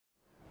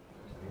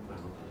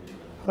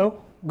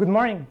Hello, good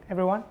morning,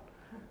 everyone.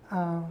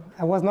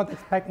 I was not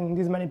expecting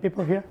this many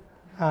people here.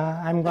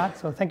 I'm glad,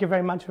 so thank you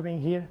very much for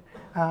being here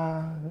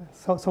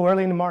so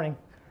early in the morning.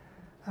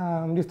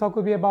 This talk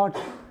will be about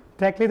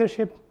tech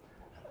leadership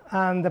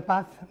and the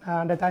path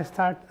that I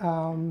started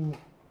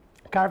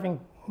carving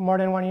more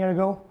than 1 year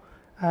ago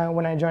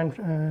when I joined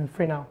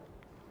FreeNow.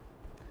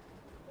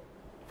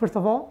 First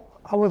of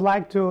all, I would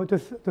like to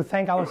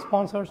thank our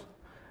sponsors,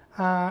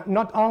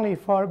 not only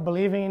for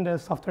believing in the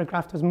software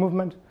crafters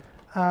movement.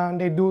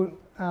 They do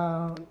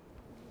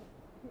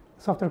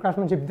software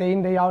craftsmanship day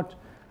in, day out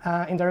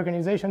in their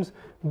organizations,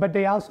 but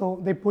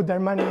they put their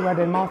money where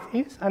their mouth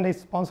is, and they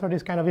sponsor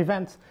this kind of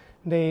events.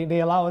 They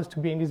allow us to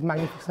be in this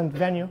magnificent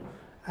venue,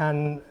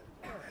 and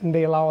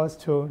they allow us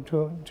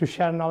to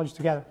share knowledge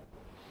together.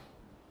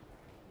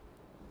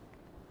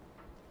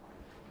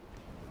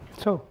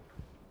 So,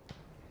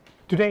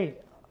 today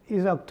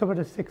is October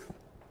the 6th.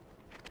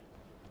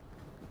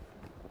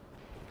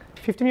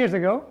 15 years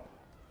ago,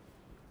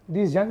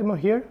 this gentleman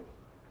here,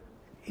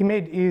 he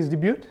made his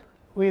debut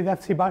with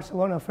FC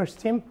Barcelona first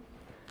team,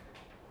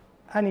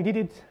 and he did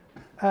it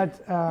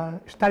at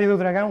Estádio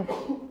do Dragão,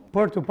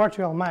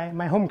 Portugal,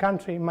 my home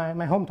country,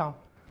 my hometown.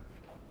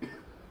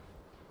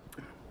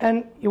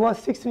 And he was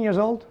 16 years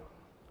old.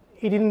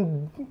 He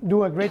didn't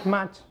do a great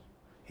match.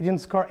 He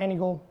didn't score any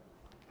goal.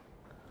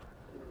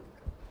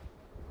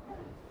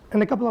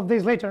 And a couple of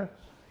days later,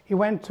 he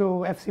went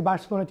to FC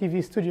Barcelona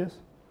TV studios,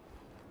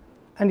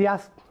 and he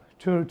asked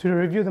to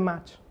review the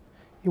match.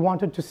 He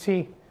wanted to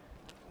see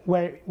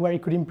where he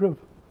could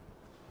improve.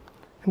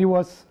 And he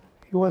was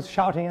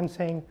shouting and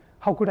saying,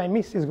 "How could I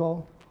miss this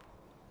goal?"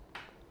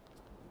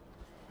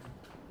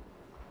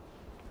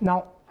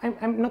 Now,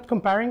 I'm not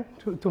comparing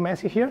to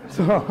Messi here,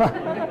 so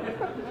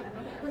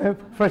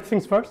first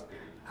things first.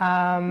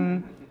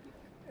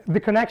 The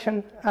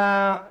connection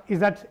is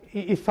that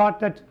he thought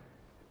that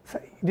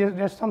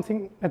there's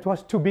something that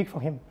was too big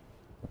for him.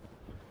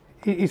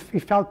 He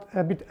felt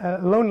a bit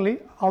lonely,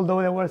 although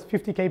there was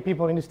 50K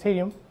people in the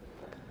stadium,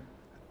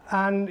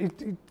 and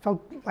it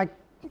felt like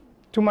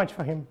too much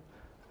for him.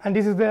 And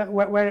this is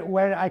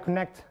where I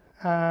connect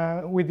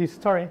with this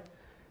story,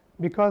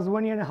 because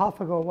 1.5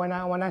 years ago, when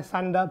I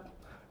signed up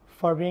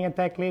for being a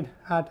tech lead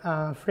at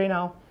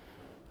FreeNow,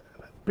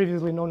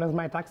 previously known as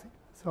My Taxi,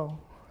 so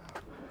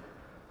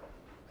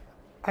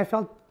I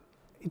felt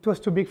it was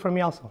too big for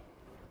me also,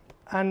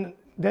 and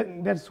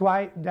that's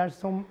why there's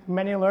so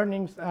many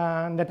learnings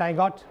that I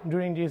got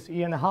during this 1.5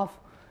 years,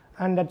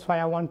 and that's why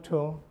I want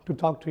to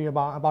talk to you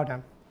about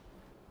them.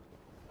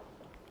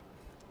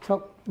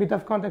 So, a bit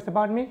of context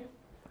about me.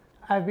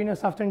 I've been a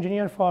software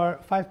engineer for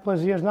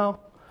 5+ years now.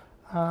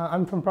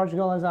 I'm from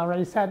Portugal, as I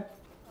already said.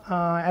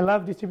 I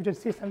love distributed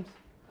systems,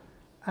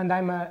 and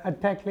I'm a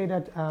tech lead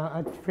at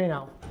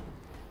FreeNow.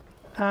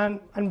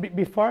 And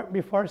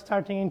before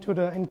starting into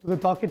the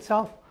talk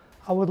itself,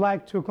 I would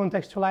like to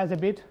contextualize a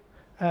bit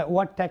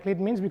what tech lead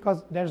means,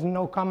 because there's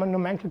no common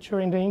nomenclature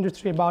in the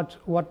industry about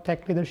what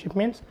tech leadership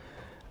means.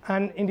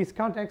 And in this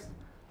context,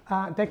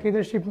 tech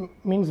leadership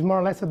means more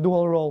or less a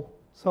dual role.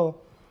 So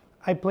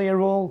I play a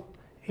role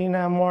in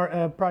a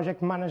more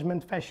project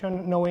management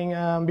fashion, knowing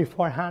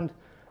beforehand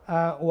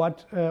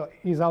what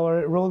is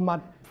our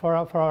roadmap for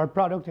our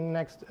product in the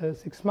next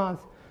 6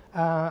 months.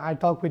 I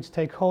talk with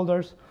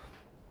stakeholders.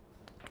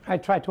 I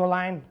try to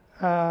align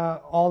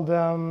all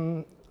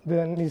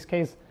in this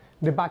case,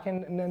 the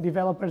backend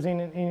developers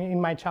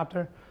in my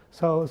chapter,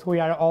 so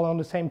we are all on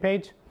the same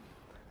page.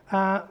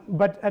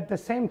 But at the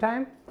same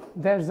time,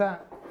 there's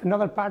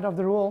another part of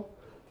the role,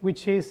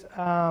 which is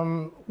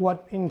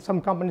what in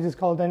some companies is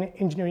called an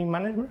engineering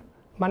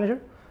manager.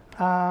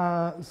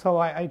 So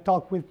I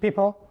talk with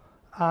people.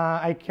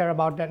 I care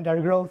about their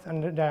growth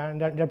and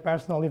their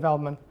personal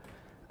development.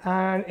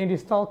 And in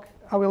this talk,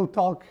 I will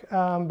talk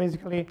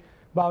basically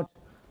about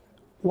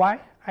why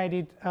I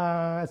did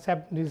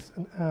accept this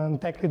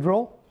tech lead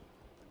role.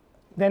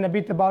 Then a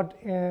bit about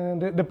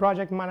the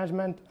project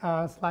management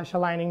 /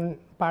 aligning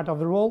part of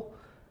the role.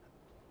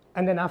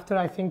 And then after,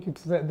 I think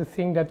it's the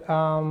thing that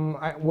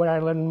where I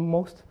learned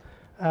most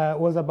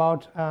was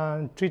about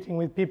treating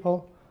with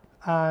people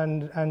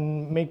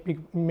and make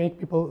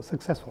people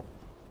successful.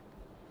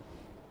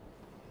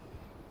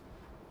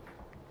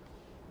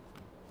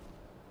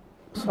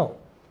 So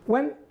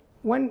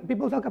when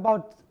people talk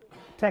about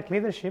tech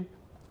leadership,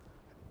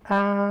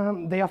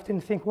 they often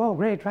think, "Whoa,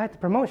 great, right?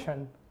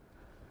 Promotion."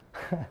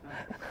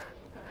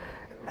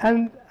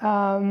 And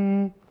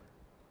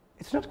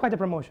it's not quite a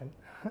promotion.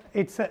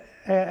 It's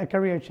a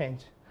career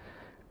change.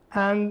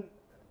 And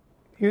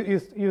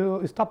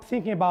you stop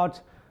thinking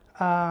about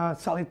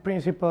solid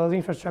principles,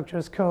 infrastructure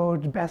as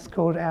code, best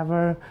code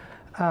ever,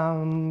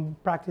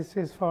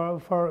 practices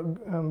for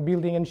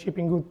building and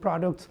shipping good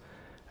products.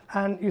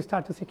 And you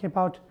start to think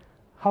about,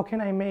 how can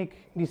I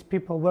make these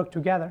people work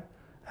together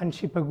and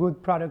ship a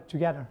good product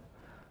together?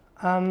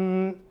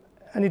 And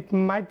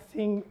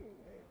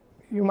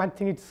you might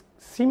think it's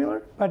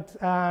similar, but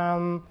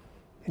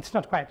it's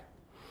not quite.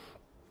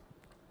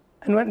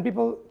 And when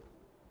people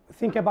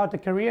think about a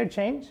career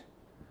change,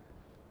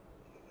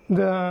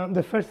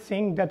 The first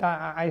thing that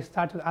I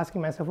started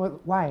asking myself was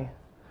why?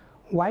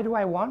 Why do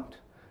I want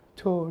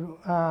to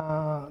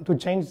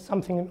change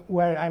something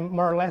where I'm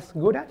more or less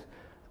good at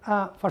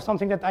for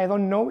something that I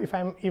don't know if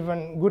I'm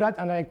even good at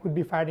and I could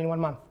be fired in 1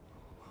 month?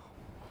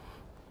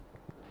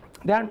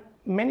 There are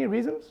many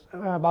reasons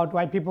about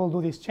why people do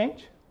this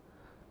change,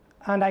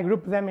 and I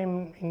group them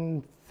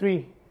in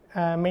 3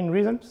 main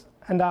reasons,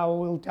 and I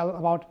will tell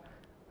about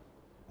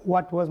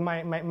what was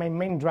my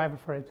main driver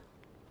for it.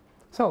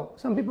 So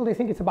some people, they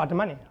think it's about the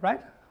money,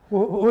 right?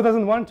 Who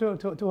doesn't want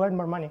to earn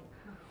more money?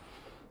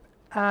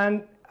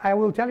 And I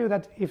will tell you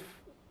that if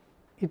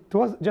it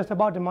was just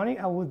about the money,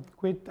 I would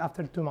quit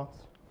after 2 months.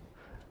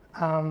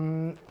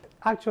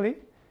 Actually,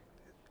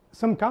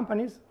 some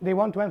companies, they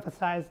want to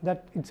emphasize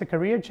that it's a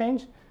career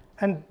change,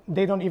 and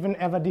they don't even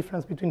have a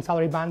difference between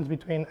salary bands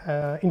between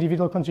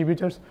individual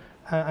contributors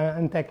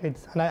and tech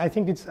leads. And I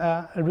think it's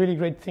a really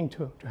great thing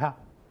to have.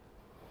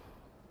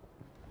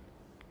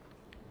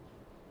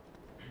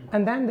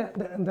 And then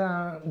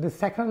the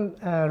second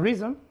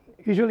reason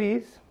usually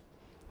is,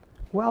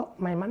 well,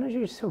 my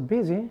manager is so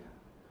busy,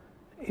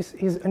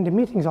 he's in the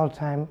meetings all the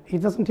time, he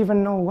doesn't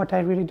even know what I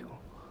really do.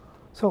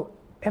 So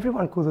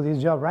everyone could do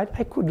this job, right?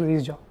 I could do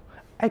this job.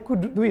 I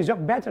could do his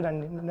job better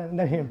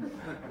than him.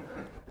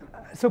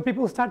 So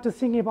people start to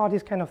think about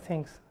these kind of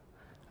things.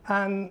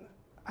 And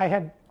I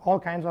had all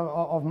kinds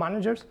of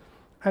managers,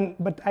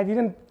 but I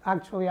didn't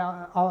actually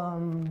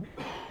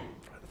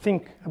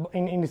think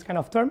in this kind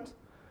of terms.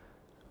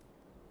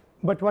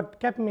 But what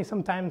kept me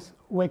sometimes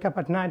wake up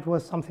at night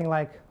was something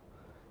like,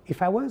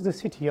 if I was the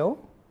CTO,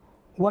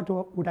 what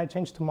would I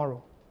change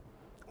tomorrow?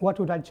 What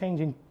would I change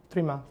in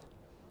 3 months?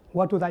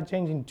 What would I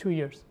change in 2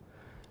 years?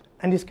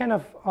 And this kind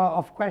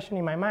of question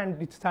in my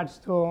mind, it starts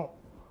to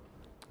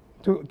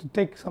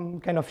take some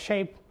kind of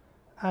shape.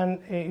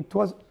 And it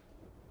was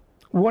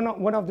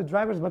one of the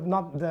drivers, but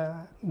not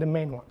the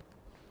main one.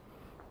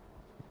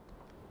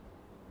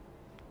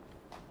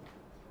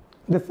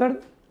 The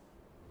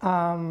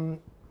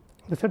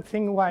third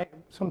thing why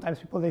sometimes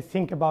people, they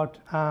think about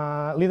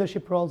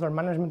leadership roles or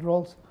management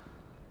roles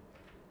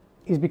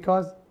is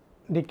because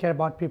they care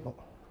about people.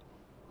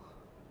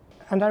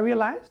 And I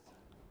realized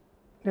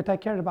that I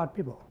cared about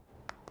people.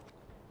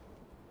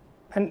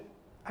 And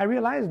I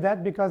realized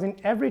that because in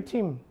every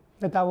team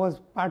that I was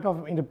part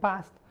of in the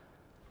past,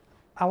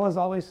 I was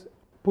always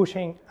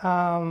pushing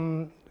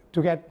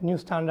to get new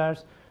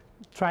standards,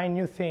 trying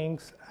new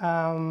things,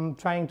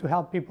 trying to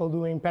help people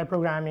doing pair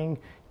programming,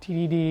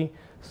 TDD,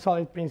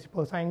 solid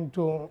principles, trying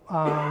to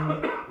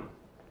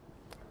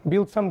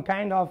build some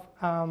kind of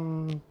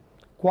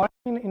quality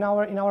in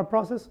our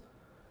process.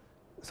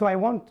 So I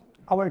want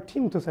our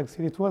team to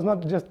succeed. It was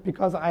not just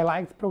because I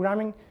liked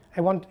programming.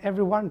 I want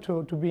everyone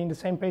to be in the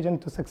same page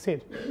and to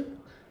succeed.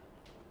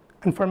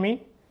 And for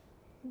me,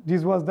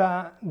 this was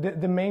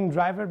the main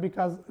driver,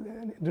 because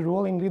the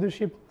role in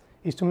leadership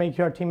is to make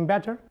your team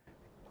better,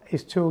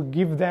 is to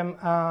give them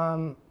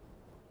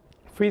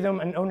freedom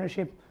and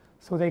ownership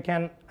so they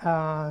can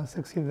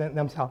succeed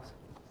themselves.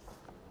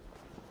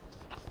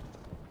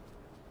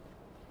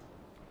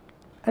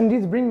 And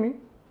this brings me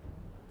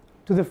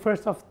to the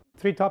first of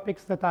 3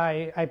 topics that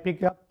I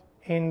picked up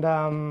in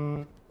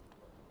the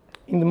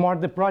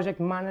project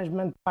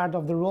management part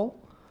of the role,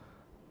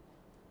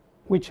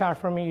 which are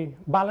for me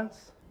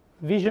balance,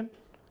 vision,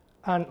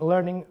 and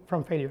learning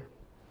from failure.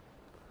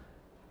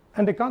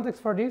 And the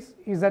context for this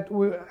is that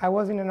I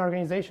was in an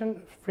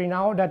organization,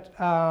 FreeNow, that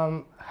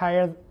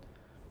hired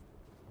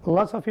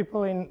lots of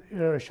people in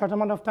a short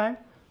amount of time.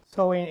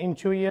 So in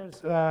 2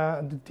 years,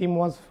 the team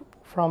was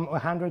from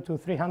 100 to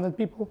 300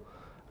 people.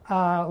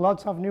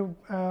 Lots of new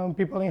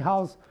people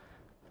in-house.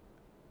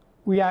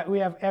 We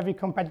have heavy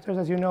competitors,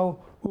 as you know,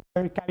 who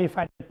are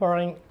Cabify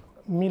pouring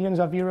millions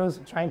of euros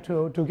trying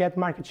to get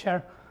market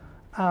share.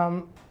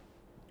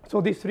 So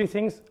these 3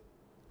 things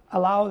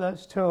allowed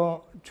us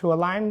to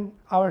align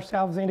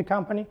ourselves in the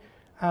company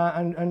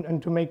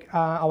and to make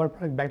our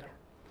product better.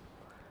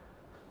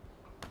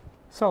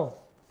 So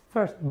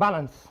first,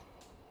 balance.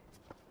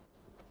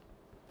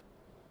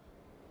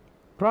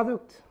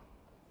 Product,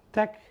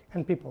 tech,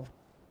 and people.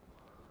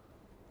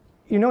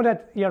 You know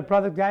that your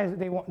product guys,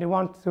 they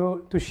want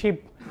to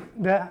ship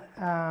the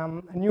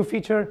new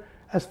feature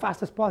as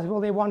fast as possible.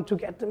 They want to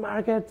get to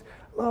market.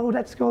 Oh,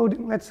 let's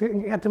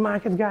get to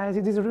market, guys.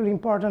 It is really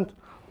important.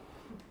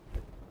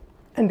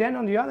 And then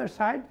on the other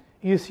side,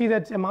 you see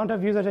that the amount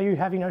of users that you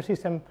have in your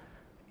system,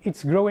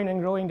 it's growing and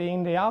growing day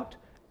in, day out,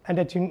 and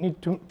that you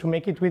need to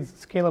make it with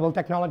scalable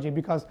technology,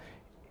 because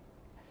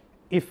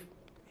if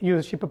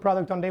you ship a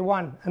product on day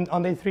 1 and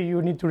on day 3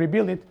 you need to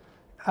rebuild it,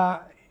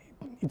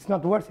 it's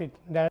not worth it.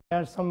 There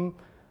are some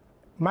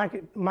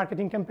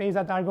marketing campaigns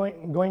that are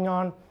going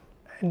on,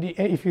 and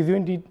if you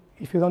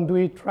don't do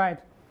it right,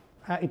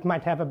 it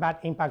might have a bad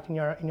impact in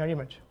your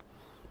image.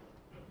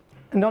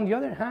 And on the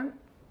other hand,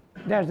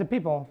 there's the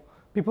people.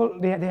 People,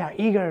 they are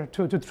eager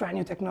to try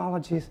new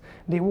technologies.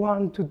 They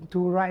want to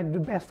write the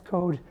best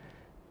code.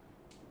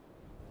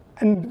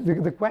 And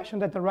the question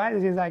that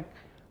arises is like,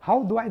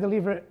 how do I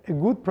deliver a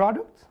good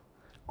product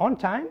on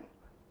time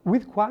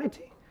with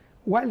quality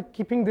while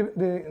keeping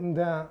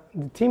the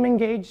team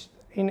engaged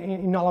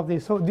in all of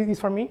this. So this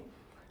for me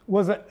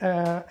was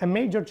a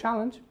major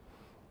challenge.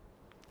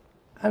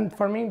 And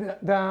for me,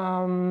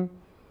 the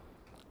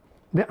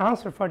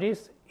answer for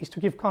this is to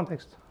give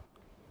context.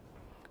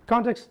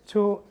 Context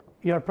to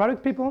your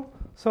product people.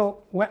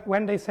 So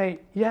when they say,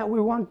 yeah, we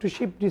want to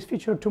ship this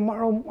feature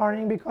tomorrow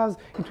morning because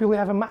it will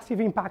have a massive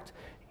impact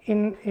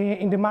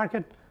in the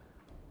market,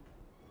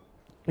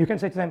 you can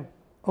say to them,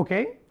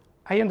 okay,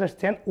 I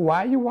understand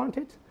why you want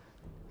it.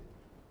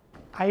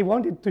 I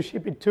wanted to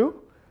ship it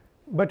too,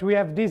 but we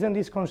have this and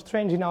this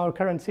constraints in our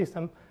current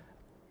system,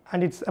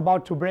 and it's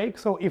about to break.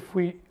 So if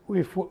we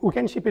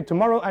can ship it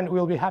tomorrow, and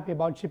we'll be happy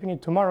about shipping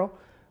it tomorrow,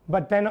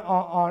 but then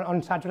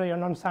on Saturday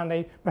or on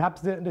Sunday,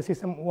 perhaps the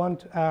system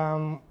won't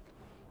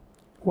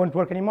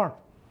work anymore.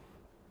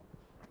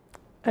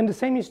 And the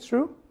same is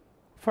true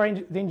for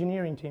the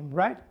engineering team,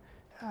 right?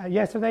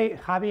 Yesterday,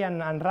 Javi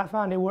and Rafa,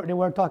 and they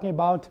were talking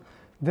about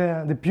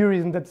the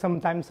purism that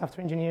sometimes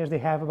software engineers they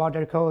have about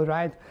their code,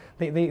 right?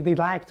 They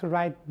like to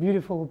write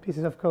beautiful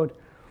pieces of code.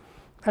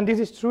 And this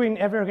is true in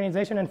every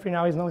organization, and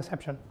FreeNow is no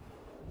exception.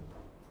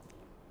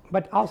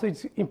 But also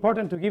it's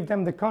important to give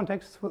them the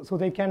context so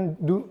they can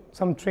do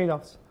some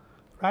trade-offs,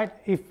 right?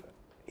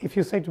 If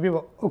you say to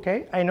people,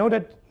 okay, I know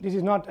that this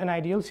is not an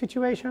ideal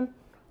situation,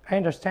 I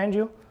understand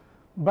you,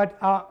 but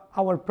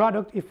our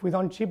product, if we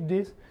don't ship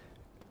this,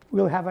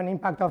 will have an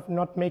impact of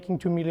not making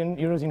 2 million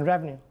euros in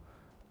revenue.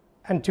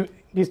 And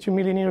this 2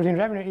 million euros in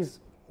revenue is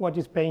what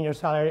is paying your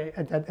salary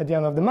at the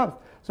end of the month.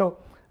 So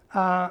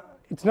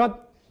it's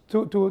not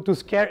to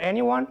scare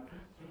anyone,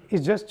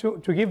 it's just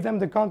to give them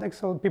the context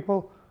so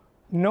people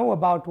know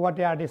about what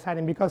they are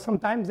deciding, because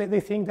sometimes they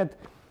think that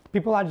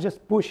people are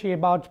just pushy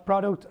about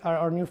product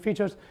or new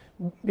features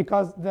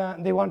because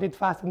they want it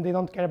fast and they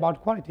don't care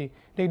about quality.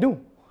 They do.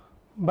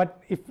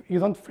 But if you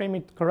don't frame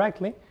it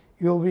correctly,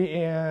 you'll be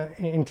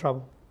in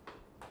trouble.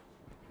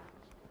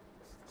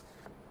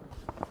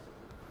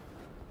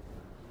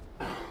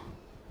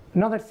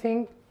 Another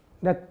thing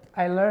that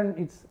I learned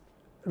is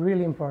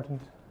really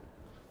important.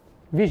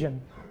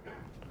 Vision.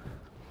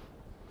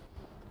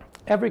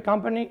 Every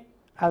company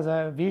has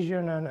a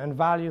vision and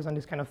values and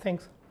these kind of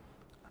things.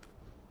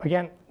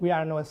 Again, we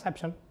are no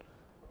exception.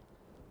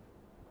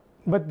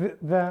 But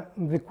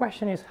the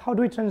question is, how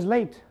do we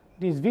translate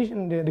this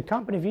vision, the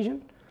company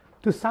vision,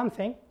 to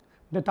something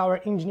that our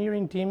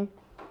engineering team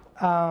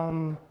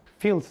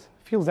feels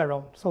their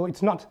own? So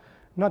it's not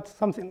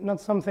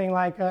something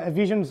like a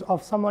vision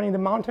of someone in the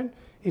mountain.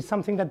 It's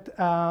something that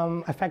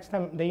affects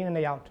them day in and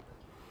day out.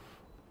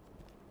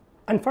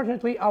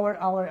 Unfortunately, our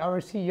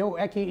CEO,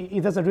 Eki, he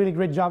does a really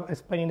great job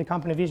explaining the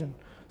company vision.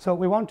 So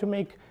we want to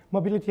make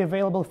mobility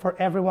available for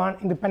everyone,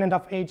 independent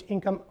of age,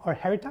 income, or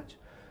heritage.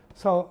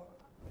 So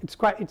it's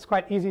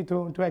quite easy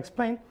to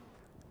explain.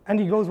 And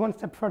he goes one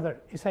step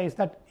further. He says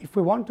that if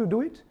we want to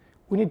do it,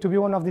 we need to be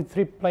one of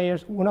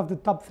the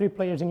top 3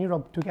 players in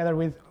Europe, together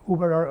with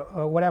Uber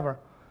or whatever.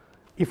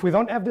 If we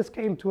don't have the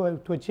scale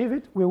to achieve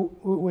it,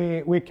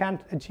 we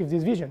can't achieve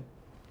this vision.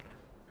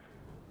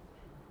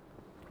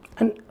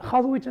 And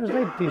how do we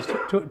translate this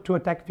to a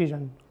tech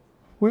vision?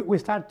 We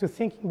start to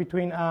think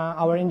between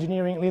our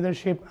engineering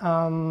leadership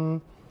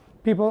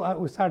people.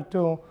 We start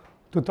to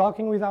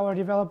talking with our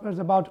developers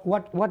about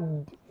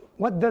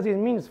what does it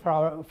mean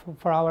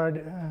for our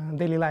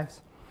daily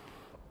lives.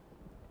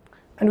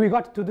 And we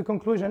got to the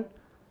conclusion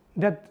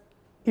that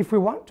if we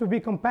want to be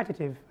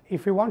competitive,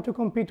 if we want to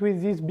compete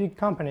with these big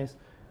companies,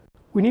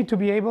 we need to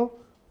be able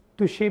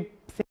to ship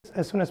things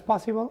as soon as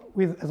possible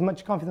with as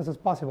much confidence as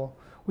possible.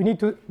 We need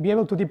to be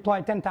able to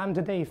deploy 10 times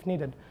a day if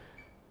needed.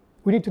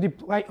 We need to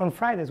deploy on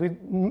Fridays. We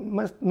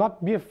must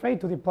not be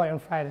afraid to deploy on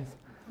Fridays.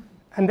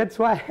 And that's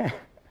why,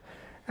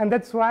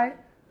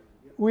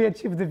 we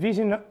achieved the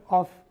vision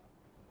of,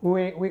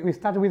 we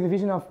started with the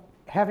vision of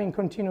having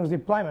continuous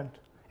deployment.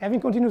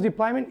 Having continuous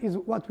deployment is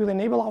what will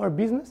enable our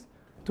business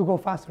to go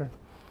faster.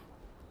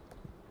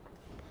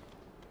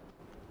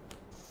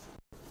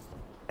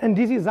 And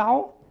this is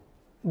how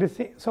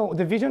so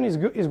the vision is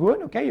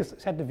good, okay, you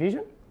set the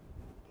vision,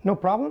 no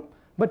problem.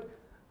 But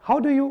how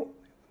do you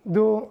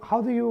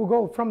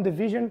go from the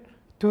vision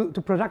to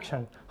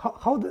production?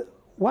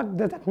 What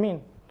does that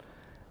mean?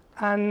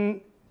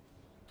 And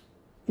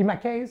in my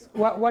case,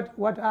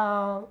 what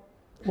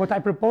I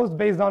proposed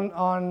based on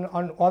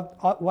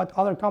what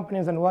other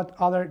companies and what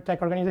other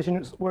tech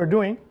organizations were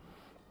doing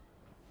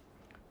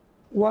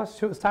was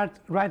to start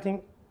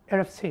writing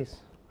RFCs.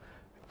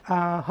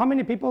 How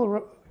many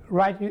people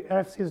write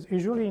RFCs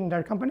usually in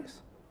their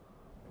companies?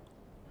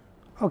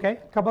 Okay,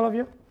 a couple of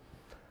you.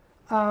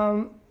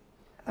 An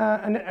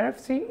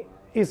RFC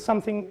is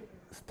something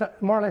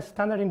more or less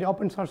standard in the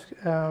open source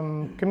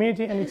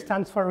community, and it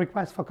stands for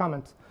request for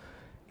comments.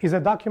 It's a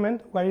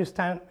document where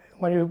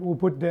you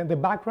put the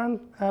background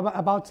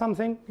about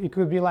something. It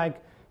could be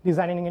like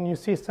designing a new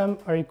system,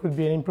 or it could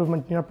be an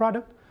improvement in your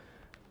product.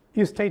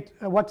 You state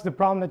what's the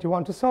problem that you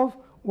want to solve,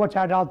 what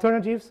are the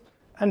alternatives,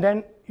 and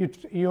then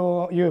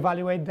you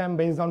evaluate them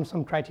based on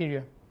some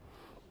criteria.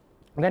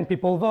 And then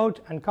people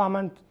vote and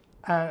comment,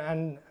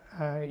 and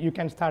you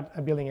can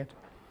start building it.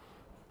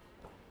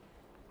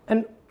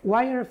 And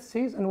why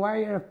RFCs and why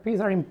RFPs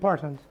are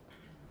important?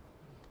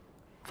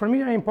 For me,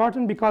 they're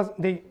important because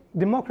they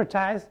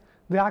democratize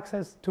the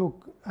access to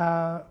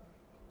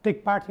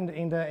take part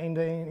in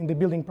the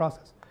building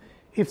process.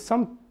 If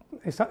some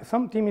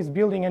team is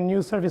building a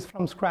new service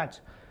from scratch,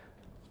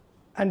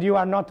 and you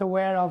are not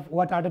aware of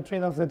what are the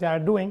trade-offs that they are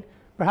doing,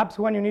 perhaps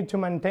when you need to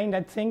maintain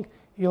that thing,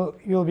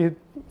 you'll be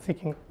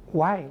thinking,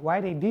 why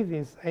they did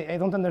this? I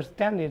don't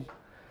understand it.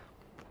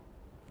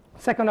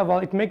 Second of all,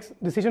 it makes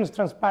decisions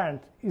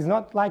transparent. It's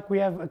not like we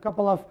have a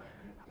couple of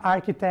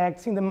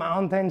architects in the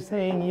mountains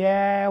saying,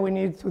 yeah, we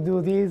need to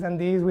do this and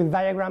this with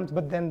diagrams,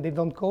 but then they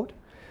don't code.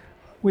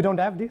 We don't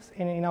have this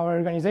in our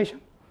organization.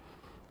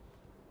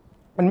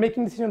 And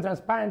making decisions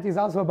transparent is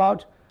also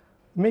about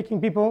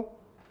making people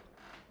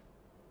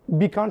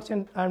be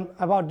conscious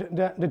about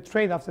the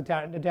trade-offs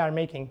that they are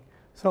making.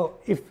 So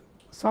if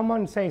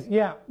someone says,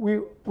 yeah,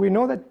 we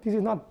know that this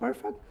is not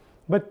perfect,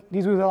 but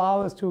this will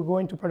allow us to go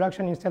into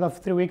production instead of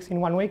 3 weeks in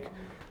 1 week,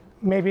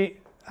 maybe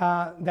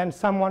then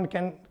someone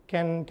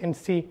can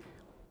see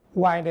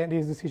why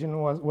this decision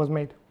was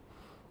made.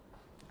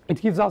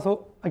 It gives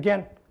also,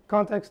 again,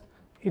 context.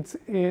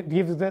 It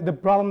gives the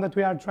problem that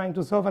we are trying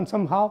to solve, and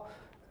somehow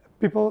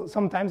people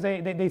sometimes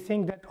they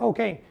think that,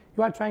 okay,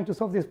 you are trying to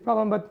solve this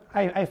problem, but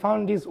I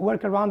found this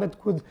workaround that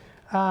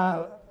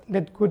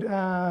could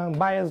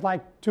buy us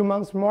like 2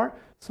 months more,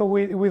 so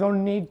we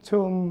don't need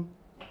to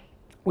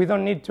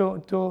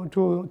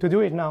do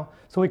it now.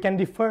 So we can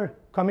defer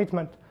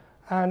commitment,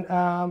 and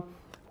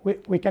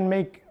we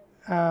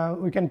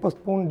can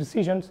postpone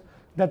decisions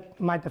that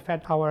might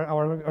affect our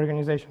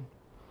organization.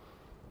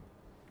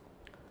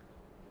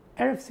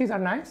 RFCs are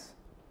nice,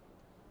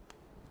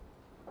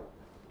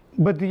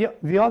 but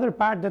the other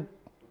part that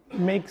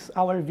makes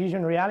our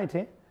vision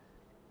reality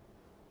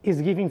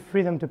is giving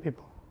freedom to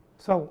people.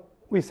 So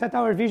we set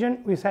our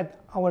vision, we set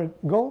our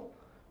goal,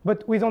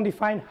 but we don't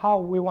define how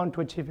we want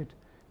to achieve it.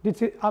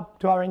 This is up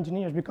to our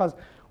engineers, because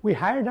we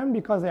hire them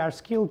because they are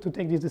skilled to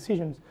take these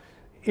decisions.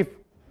 If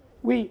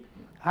we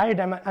hire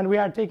them and we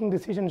are taking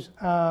decisions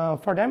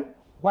for them,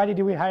 why did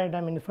we hire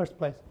them in the first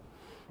place?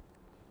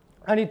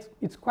 And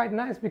it's quite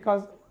nice,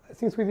 because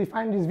since we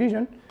defined this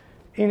vision,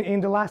 in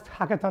the last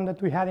hackathon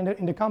that we had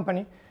in the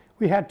company,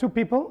 we had 2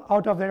 people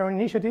out of their own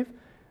initiative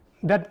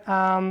that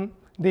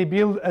they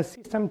build a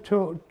system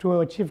to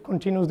achieve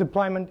continuous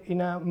deployment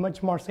in a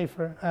much more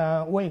safer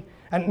way.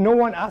 And no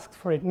one asked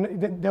for it.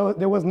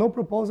 There was no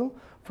proposal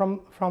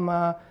from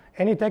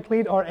any tech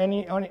lead or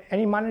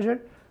any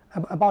manager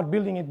about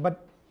building it,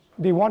 but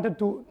they wanted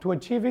to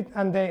achieve it,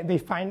 and they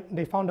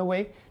found a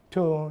way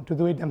to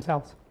do it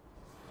themselves.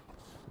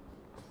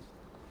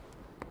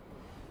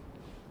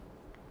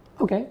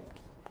 Okay,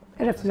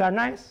 RFCs are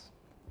nice,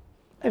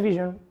 a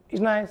vision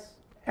is nice,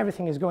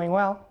 everything is going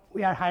well,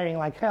 we are hiring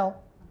like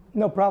hell,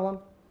 no problem.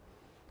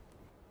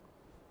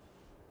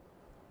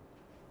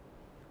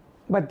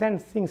 But then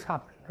things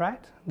happen,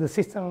 right? The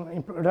system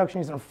in production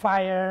is on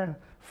fire,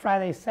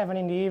 Friday 7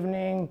 in the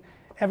evening,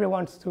 everyone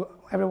wants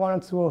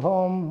to go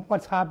home,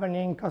 what's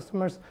happening?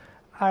 Customers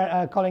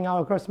are calling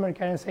our customer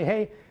care and say,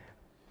 hey,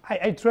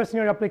 I trust in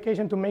your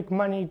application to make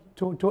money,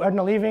 to earn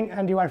a living,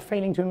 and you are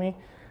failing to me.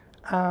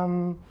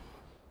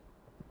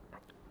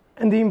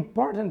 And the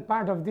important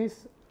part of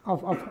this,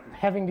 of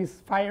having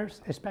these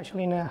fires,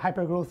 especially in a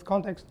hyper-growth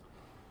context,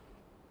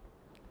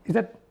 is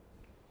that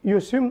you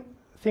assume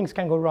things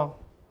can go wrong.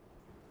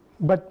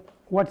 But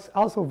what's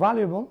also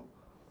valuable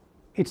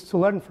is to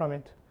learn from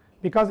it.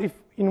 Because if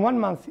in 1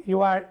 month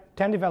you are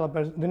 10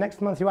 developers, the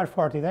next month you are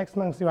 40, the next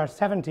month you are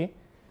 70,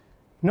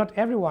 not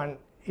everyone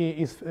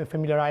is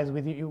familiarized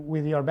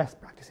with your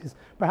best practices.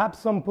 Perhaps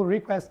some pull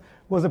request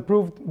was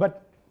approved,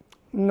 but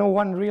no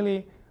one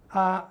really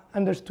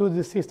understood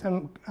the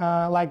system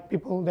like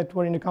people that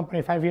were in the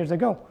company 5 years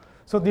ago.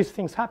 So these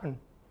things happen.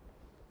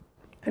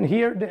 And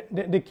here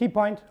the key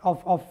point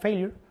of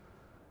failure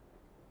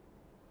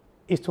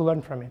is to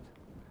learn from it.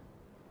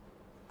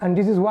 And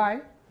this is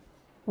why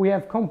we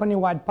have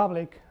company-wide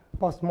public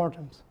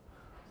postmortems.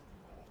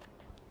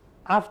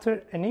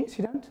 After an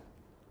incident,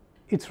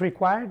 it's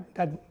required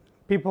that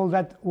people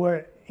that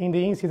were in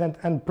the incident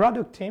and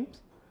product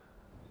teams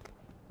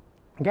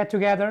get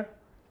together,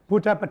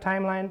 put up a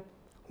timeline,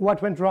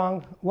 what went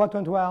wrong, what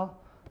went well,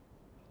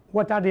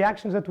 what are the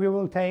actions that we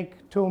will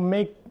take to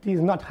make this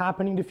not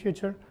happen in the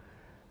future.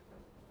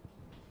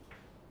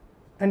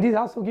 And this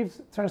also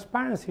gives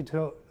transparency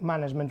to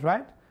management,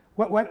 right?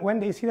 When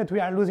they see that we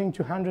are losing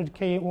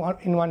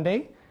 200K in 1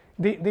 day,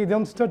 they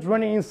don't start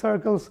running in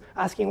circles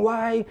asking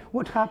why,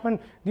 what happened,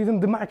 didn't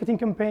the marketing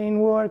campaign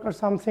work or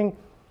something.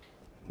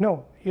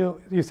 No,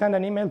 you send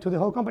an email to the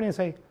whole company and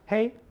say,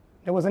 hey,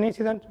 there was an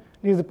incident,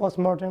 this is the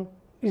postmortem,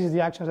 this is the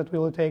actions that we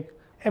will take.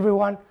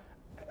 Everyone,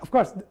 of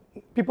course,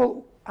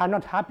 people are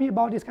not happy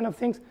about these kind of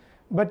things,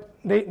 but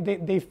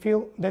they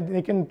feel that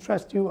they can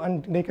trust you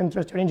and they can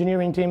trust your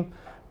engineering team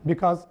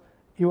because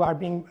you are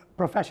being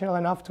professional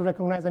enough to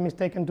recognize a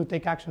mistake and to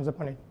take actions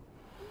upon it.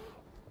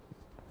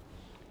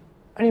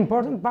 An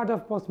important part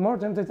of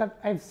postmortems is that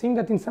I've seen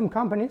that in some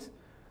companies,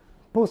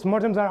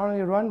 postmortems are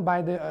only run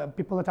by the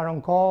people that are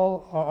on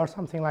call or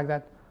something like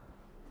that.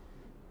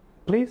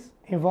 Please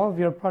involve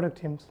your product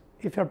teams.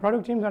 If your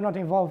product teams are not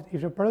involved,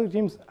 if your product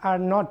teams are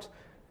not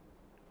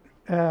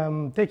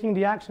taking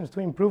the actions to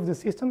improve the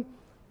system,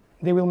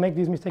 they will make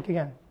this mistake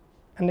again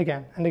and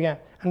again and again.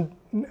 And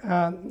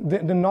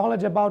the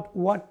knowledge about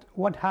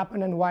what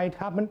happened and why it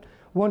happened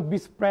won't be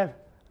spread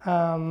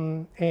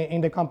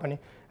in the company.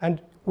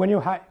 And when you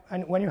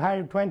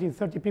hire 20,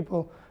 30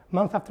 people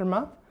month after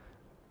month,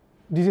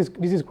 this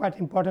is quite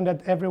important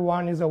that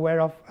everyone is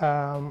aware of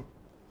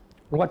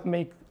what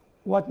may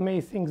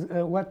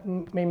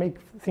make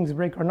things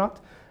break or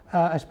not,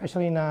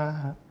 especially in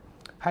a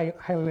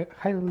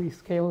highly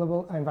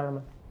scalable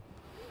environment.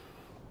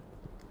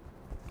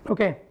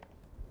 Okay,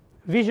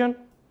 vision,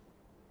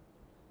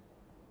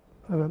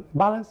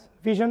 balance,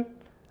 vision,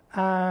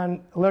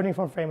 and learning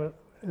from failure.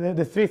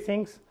 The three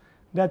things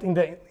that in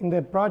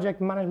the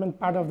project management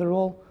part of the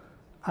role,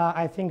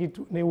 I think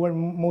they were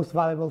most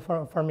valuable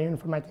for me and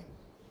for my team.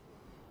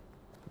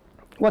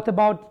 What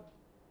about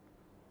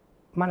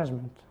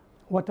management?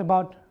 What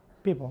about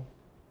people?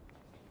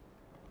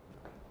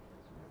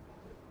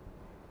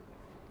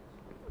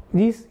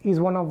 This is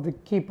one of the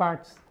key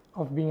parts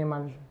of being a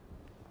manager.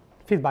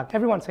 Feedback.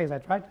 Everyone says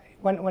that, right?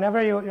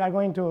 Whenever you are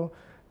going to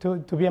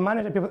be a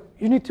manager,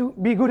 you need to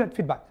be good at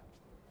feedback.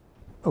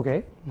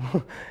 Okay.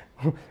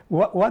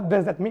 What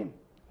does that mean?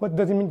 What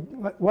does it mean?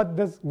 What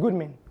does good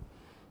mean?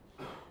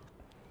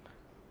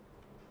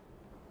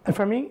 And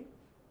for me,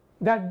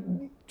 there are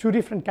two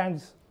different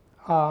kinds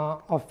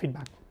of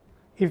feedback.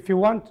 If you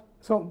want,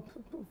 so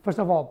first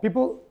of all,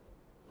 people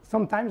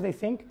sometimes they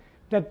think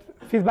that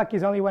feedback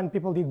is only when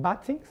people did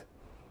bad things,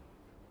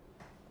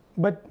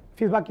 but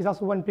feedback is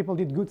also when people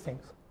did good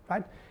things,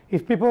 right?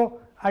 If people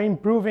are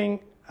improving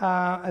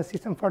a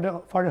system for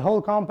the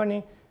whole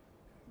company,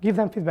 give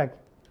them feedback.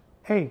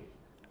 Hey,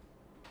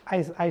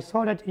 I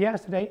saw that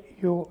yesterday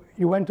you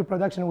went to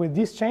production with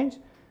this change,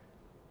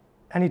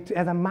 and it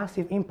has a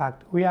massive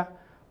impact. We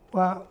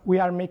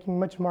are making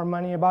much more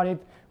money about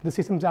it. The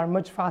systems are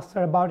much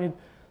faster about it.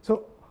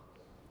 So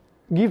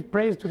give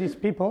praise to these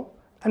people.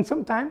 And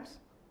sometimes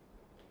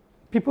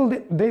people,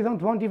 they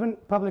don't want even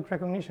public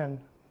recognition,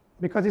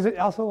 because it's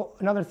also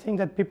another thing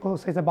that people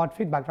say about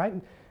feedback, right?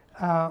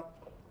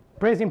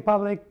 Praise in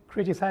public,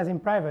 criticize in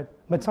private.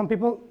 But some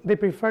people, they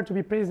prefer to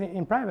be praised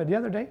in private. The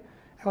other day,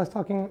 I was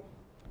talking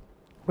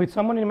with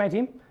someone in my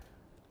team,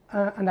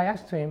 and I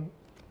asked him,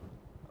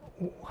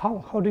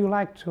 how do you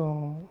like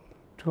to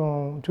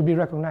be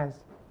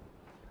recognized?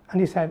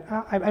 And he said,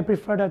 I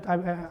prefer that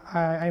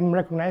I'm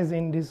recognized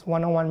in these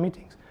one-on-one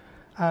meetings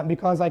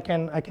because I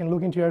can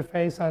look into your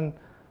face, and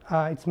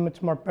it's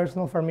much more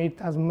personal for me.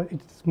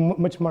 It's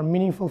much more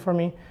meaningful for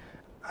me,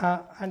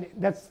 and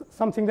that's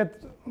something that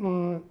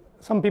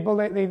some people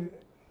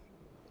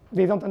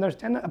they don't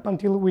understand up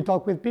until we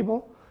talk with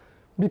people,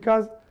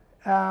 because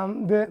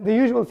the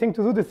usual thing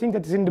to do, the thing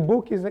that is in the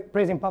book, is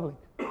praise in public.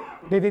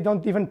 They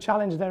don't even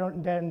challenge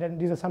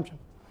this assumption.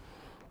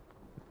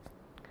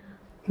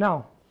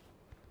 Now,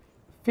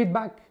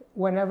 feedback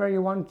whenever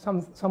you want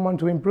someone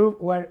to improve,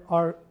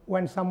 or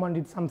when someone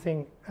did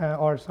something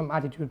or some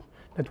attitude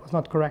that was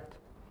not correct.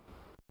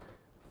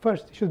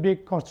 First, it should be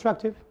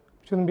constructive.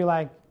 It shouldn't be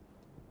like,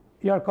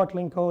 your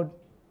Kotlin code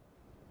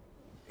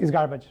is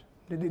garbage.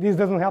 This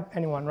doesn't help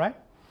anyone, right?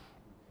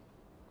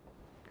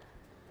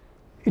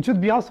 It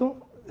should be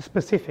also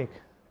specific.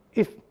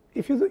 If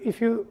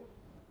you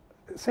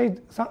say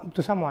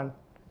to someone,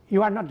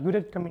 you are not good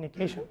at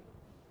communication,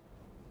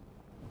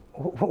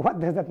 what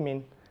does that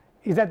mean?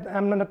 Is that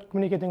I'm not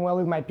communicating well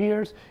with my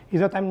peers? Is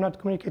that I'm not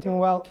communicating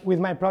well with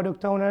my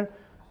product owner?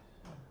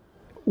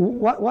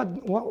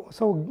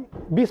 So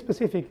be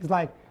specific. It's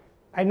like,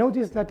 I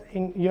noticed that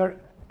in your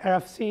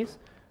RFCs,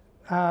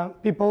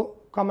 people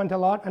comment a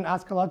lot and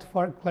ask a lot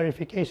for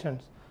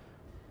clarifications.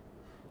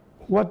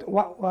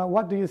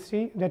 What do you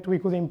see that we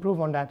could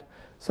improve on that?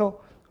 So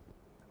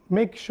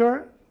make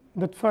sure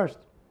that first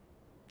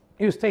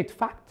you state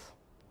facts,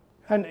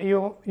 and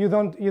you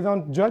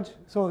don't judge.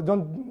 So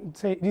don't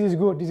say this is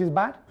good, this is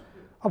bad.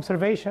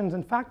 Observations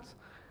and facts.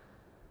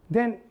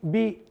 Then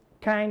be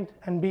kind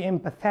and be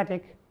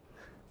empathetic,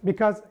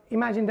 because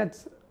imagine that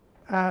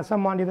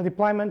someone did a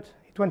deployment,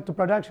 it went to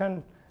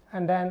production,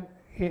 and then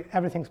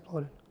everything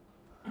exploded.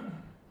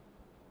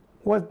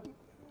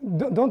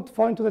 Don't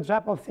fall into the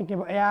trap of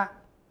thinking, yeah,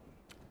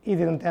 he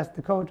didn't test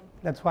the code,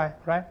 that's why,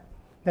 right?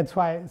 That's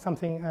why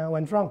something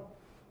went wrong.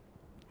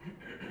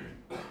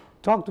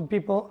 Talk to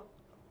people,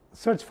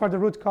 search for the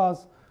root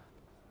cause,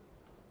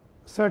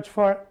 search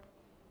for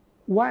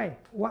why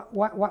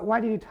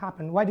did it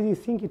happen? Why did you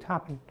think it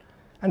happened?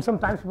 And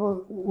sometimes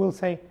people will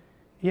say,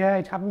 yeah,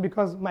 it happened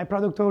because my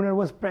product owner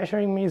was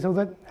pressuring me so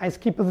that I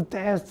skipped the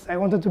tests, I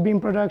wanted to be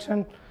in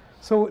production.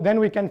 So then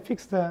we can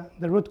fix the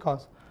root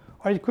cause.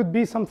 Or it could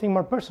be something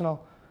more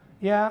personal.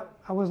 Yeah,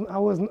 I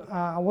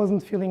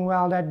wasn't feeling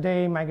well that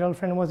day. My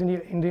girlfriend was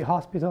in the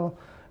hospital,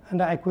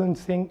 and I couldn't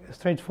think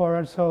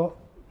straightforward. So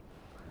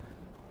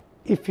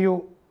If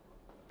you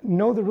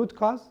know the root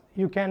cause,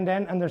 you can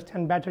then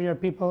understand better your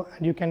people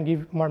and you can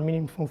give more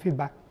meaningful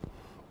feedback.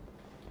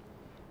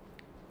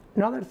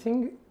 Another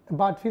thing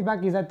about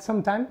feedback is that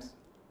sometimes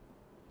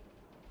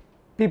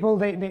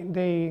people,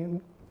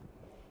 it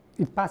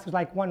passes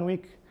like 1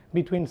 week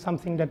between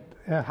something that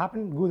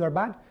happened, good or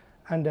bad,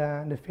 and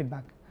the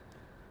feedback.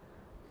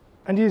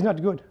 And it is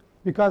not good,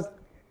 because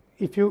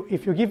if you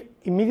give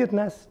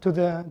immediateness to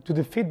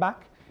the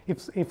feedback,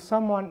 if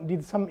someone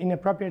did some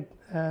inappropriate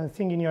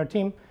thing in your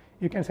team,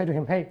 you can say to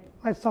him, hey,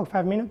 let's talk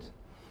 5 minutes.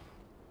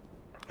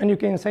 And you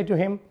can say to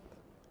him,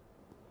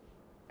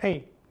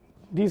 hey,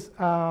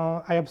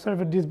 I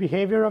observed this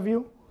behavior of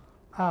you.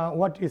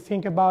 What do you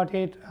think about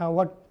it?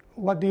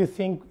 What do you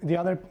think the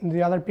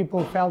other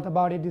people felt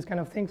about it? These kind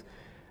of things.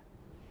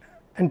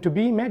 And to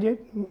be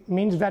immediate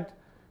means that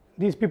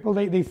these people,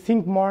 they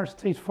think more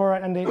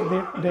straightforward, and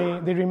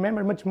they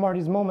remember much more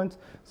these moments,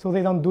 so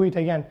they don't do it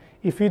again.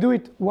 If you do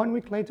it 1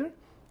 week later,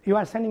 you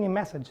are sending a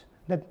message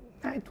that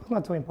it was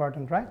not so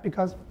important, right?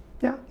 Because,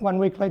 yeah, 1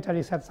 week later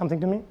he said something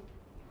to me.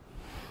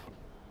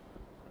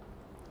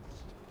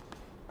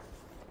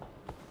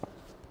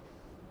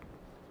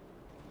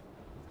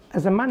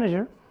 As a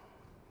manager,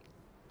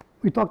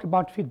 we talk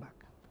about feedback.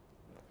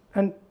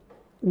 And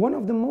one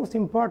of the most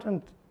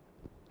important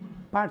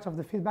parts of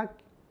the feedback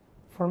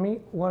for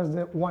me was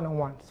the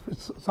one-on-ones.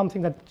 It's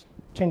something that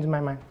changed my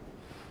mind.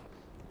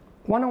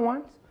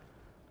 One-on-ones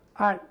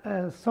are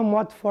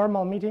somewhat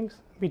formal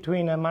meetings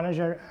between a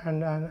manager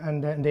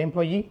and the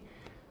employee,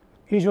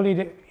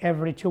 usually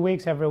every 2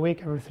 weeks, every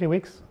week, every 3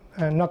 weeks,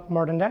 not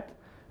more than that,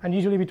 and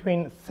usually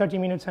between 30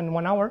 minutes and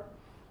 1 hour.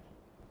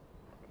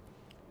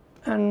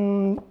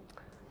 And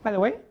by the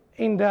way,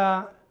 in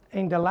the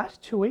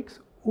last 2 weeks,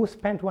 who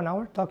spent 1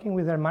 hour talking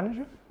with their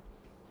manager?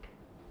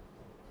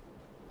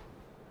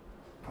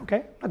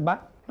 Okay, not bad,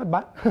 not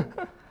bad.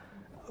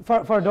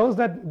 For those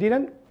that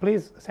didn't,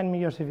 please send me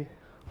your CV.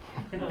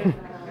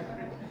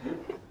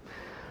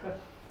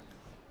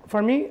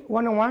 For me,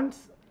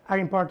 one-on-ones are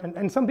important.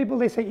 And some people,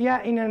 they say,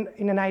 yeah, in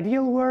an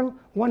ideal world,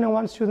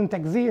 one-on-ones shouldn't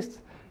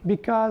exist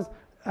because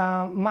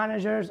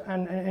managers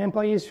and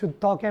employees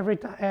should talk every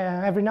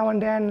now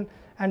and then,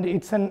 and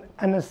it's an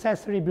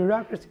unnecessary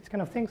bureaucracy, these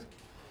kind of things.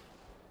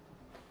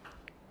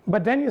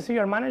 But then you see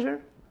your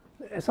manager.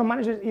 Some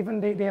managers even,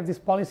 they have this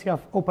policy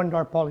of open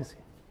door policy,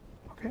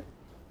 okay?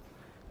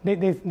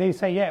 They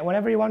say, yeah,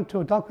 whenever you want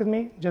to talk with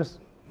me, just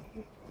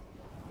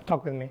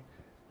talk with me.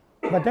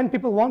 But then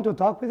people want to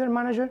talk with their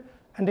manager,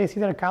 and they see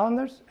their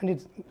calendars, and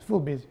it's full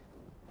busy.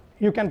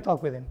 You can't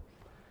talk with him.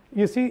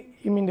 You see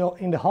him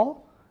in the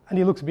hall, and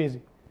he looks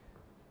busy.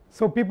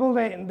 So people,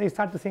 they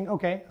start to think,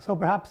 okay, so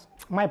perhaps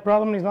my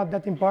problem is not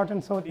that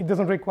important, so it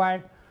doesn't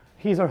require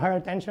his or her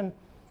attention.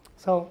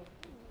 So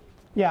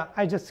yeah,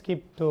 I just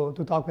skip to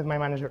talk with my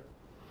manager.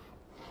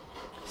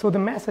 So the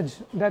message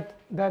that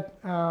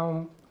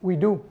we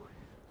do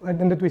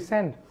and that we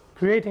send,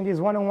 creating these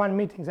one-on-one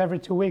meetings every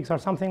 2 weeks or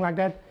something like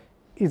that,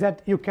 is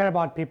that you care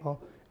about people.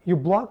 You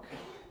block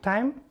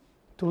time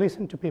to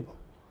listen to people.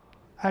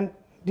 And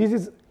this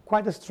is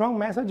quite a strong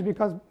message,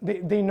 because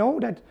they know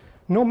that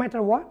no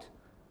matter what,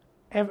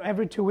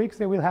 every 2 weeks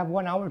they will have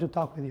 1 hour to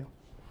talk with you.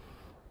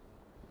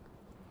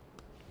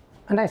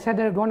 And I said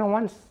that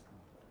one-on-ones,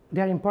 they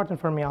are important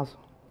for me also.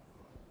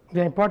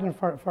 They're important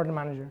for the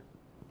manager.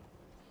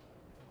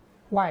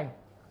 Why?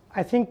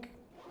 I think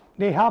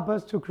they help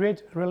us to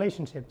create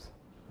relationships.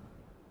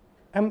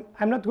 I'm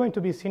not going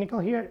to be cynical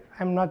here.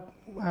 I'm not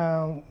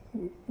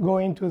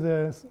going to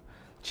the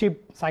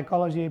cheap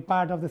psychology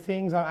part of the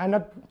things. I'm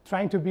not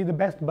trying to be the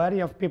best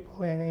buddy of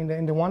people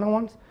in the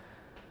one-on-ones.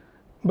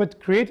 But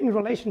creating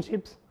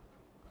relationships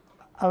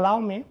allow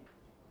me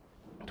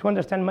to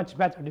understand much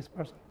better this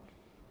person.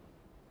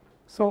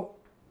 So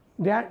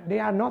they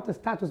are not a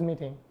status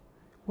meeting.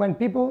 When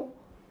people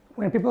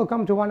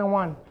come to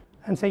one-on-one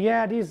and say,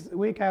 yeah, this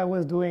week I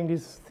was doing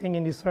this thing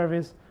in this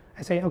service,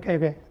 I say,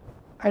 okay,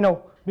 I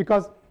know.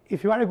 Because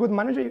if you are a good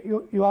manager,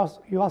 you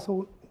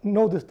also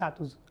know the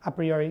status a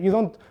priori. You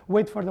don't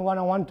wait for the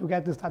one-on-one to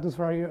get the status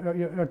for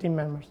your team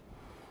members.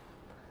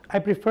 I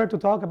prefer to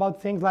talk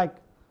about things like,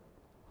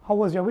 how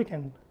was your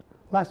weekend?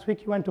 Last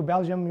week you went to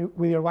Belgium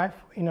with your wife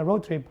in a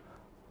road trip.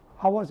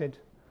 How was it?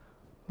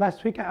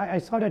 Last week I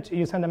saw that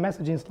you sent a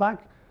message in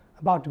Slack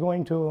about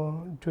going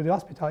to the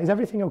hospital. Is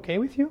everything okay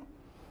with you?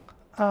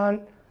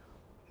 And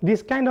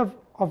this kind of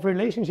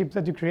relationships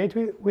that you create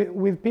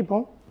with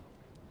people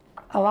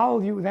allow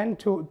you then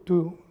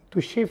to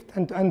shift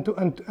and to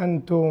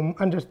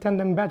understand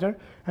them better,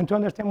 and to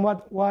understand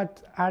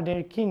what are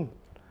their keen.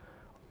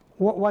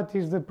 What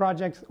are the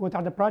projects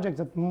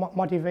that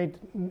motivate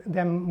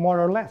them more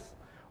or less?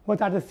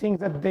 What are the things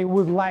that they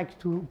would like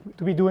to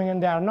be doing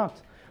and they are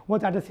not?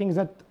 What are the things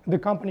that the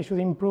company should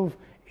improve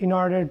in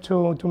order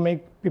to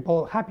make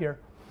people happier?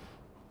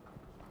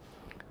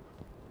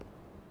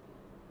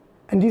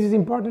 And this is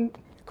important,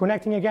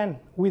 connecting again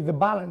with the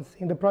balance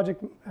in the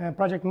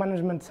project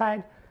management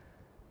side,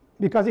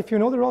 because if you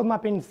know the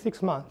roadmap in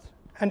 6 months,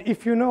 and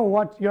if you know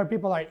what your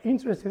people are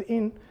interested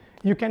in,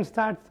 you can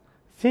start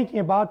thinking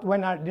about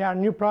when there are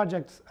new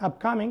projects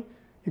upcoming,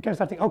 you can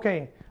start thinking,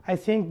 okay, I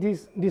think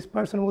this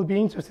person will be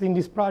interested in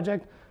this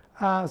project.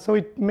 So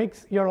it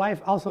makes your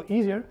life also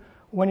easier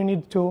when you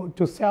need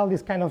to sell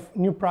these kind of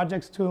new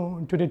projects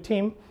to the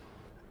team,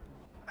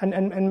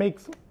 and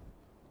makes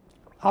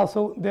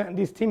also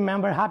this team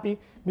member happy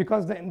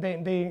because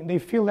they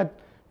feel that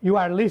you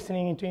are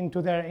listening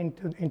into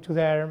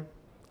their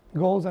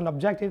goals and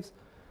objectives,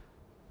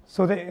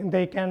 so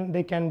they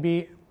can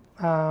be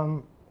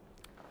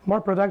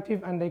more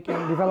productive and they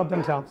can develop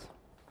themselves.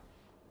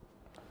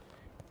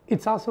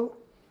 It's also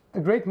a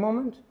great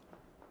moment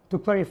to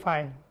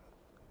clarify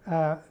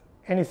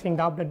anything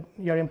doubt that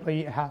your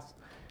employee has.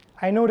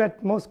 I know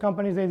that most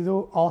companies, they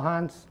do all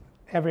hands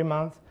every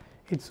month.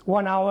 It's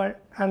 1 hour,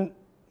 and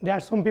there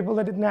are some people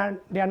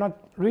that they are not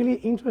really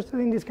interested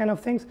in these kind of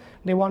things.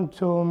 They want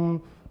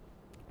to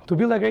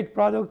build a great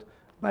product,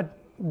 but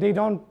they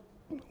don't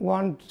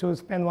want to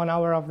spend 1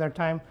 hour of their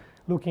time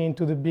looking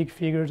into the big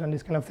figures and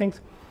these kind of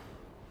things.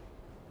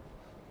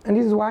 And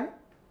this is why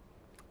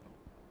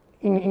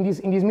in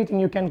this meeting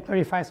you can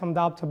clarify some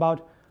doubts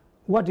about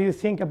what do you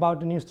think about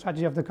the new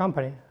strategy of the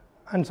company.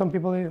 And some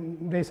people,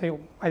 they say,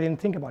 I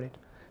didn't think about it.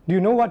 Do you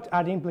know what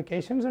are the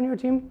implications on your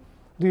team?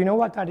 Do you know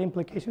what are the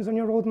implications on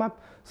your roadmap?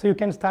 So you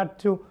can start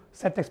to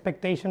set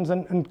expectations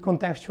and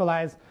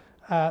contextualize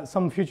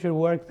some future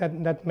work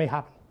that may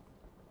happen.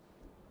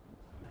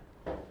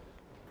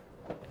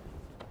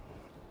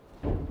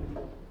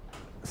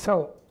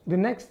 So the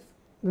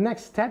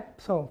next step,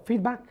 so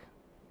feedback,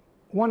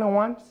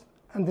 one-on-ones,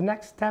 and the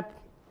next step,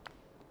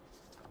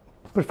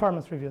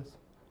 performance reviews.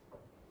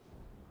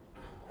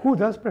 Who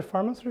does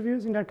performance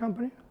reviews in their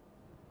company?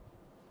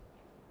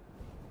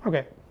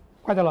 Okay,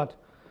 quite a lot.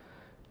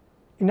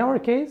 In our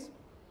case,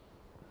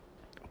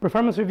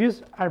 performance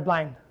reviews are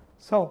blind.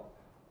 So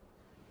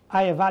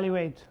I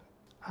evaluate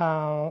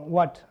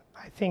what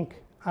I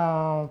think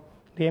the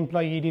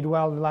employee did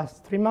well the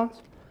last 3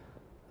 months,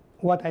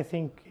 what I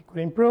think he could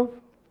improve,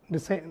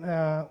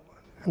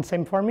 and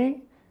same for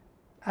me,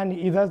 and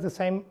he does the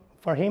same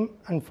for him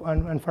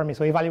and for me.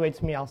 So he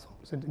evaluates me also.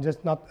 So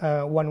just not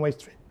a one-way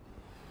street.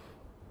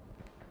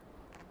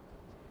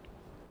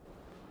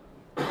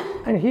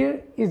 And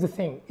here is the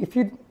thing. If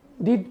you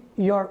did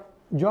your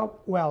job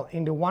well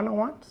in the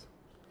one-on-ones,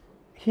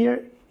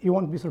 here you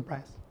won't be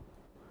surprised.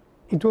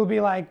 It will be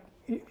like,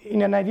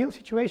 in an ideal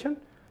situation,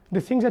 the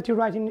things that you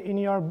write in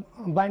your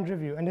blind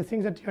review and the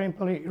things that your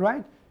employee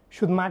write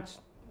should match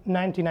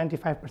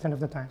 90–95% of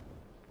the time.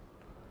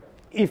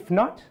 If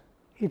not,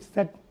 it's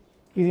that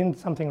you didn't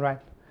something right.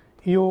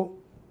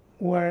 You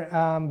were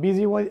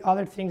busy with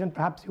other things, and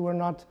perhaps you were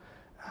not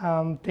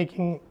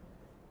taking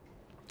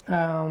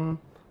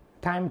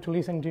time to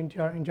listen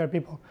to your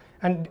people.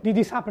 And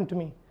this happened to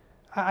me.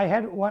 I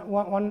had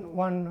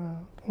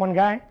one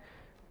guy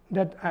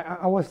that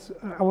I was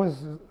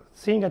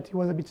seeing that he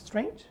was a bit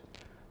strange.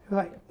 He was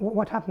like,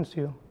 what happens to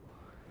you?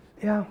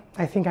 Yeah,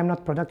 I think I'm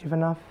not productive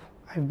enough.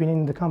 I've been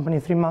in the company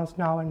 3 months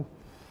now, and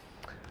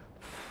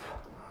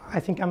I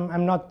think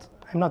I'm not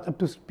up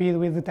to speed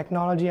with the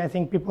technology. I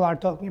think people are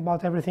talking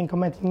about everything,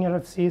 commenting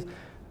RFCs,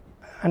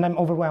 and I'm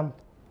overwhelmed.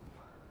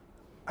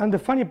 And the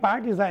funny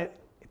part is that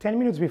 10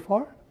 minutes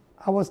before,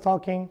 I was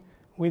talking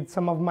with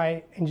some of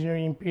my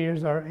engineering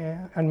peers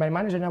and my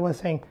manager, and I was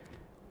saying,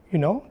 you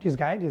know, this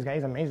guy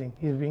is amazing.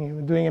 He's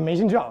doing an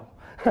amazing job.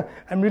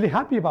 I'm really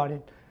happy about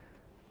it.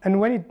 And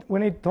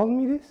when he told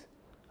me this,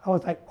 I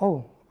was like,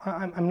 oh,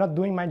 I'm not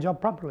doing my job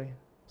properly.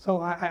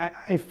 So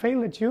I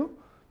failed at you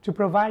to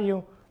provide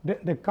you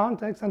the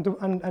context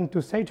and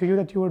to say to you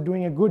that you were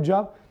doing a good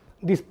job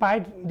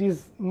despite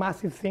this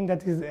massive thing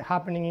that is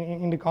happening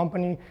in the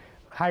company,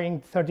 hiring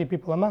 30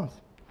 people a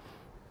month.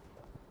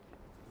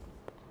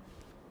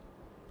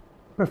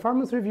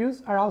 Performance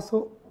reviews are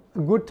also a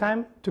good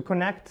time to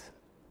connect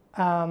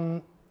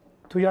to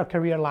your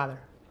career ladder.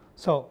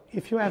 So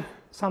if you have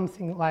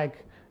something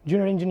like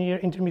junior engineer,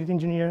 intermediate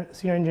engineer,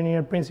 senior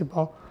engineer,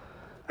 principal,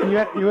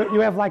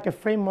 you have like a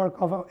framework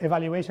of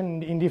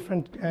evaluation in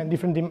different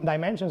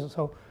dimensions.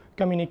 So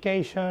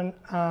communication,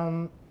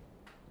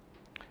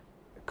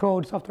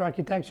 code, software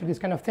architecture, these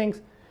kind of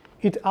things.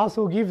 It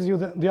also gives you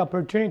the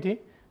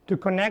opportunity to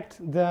connect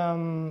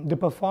the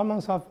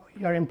performance of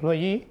your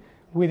employee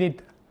with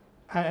it.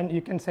 And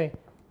you can say,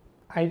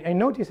 I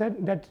noticed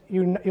that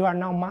you are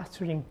now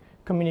mastering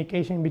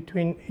communication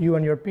between you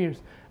and your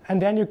peers.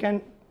 And then you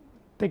can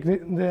take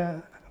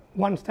the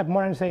one step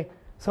more and say,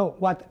 so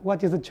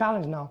what is the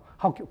challenge now?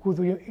 How could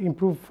you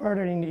improve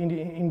further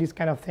in these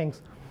kind of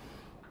things?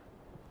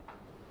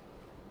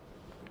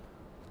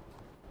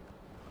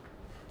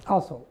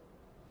 Also,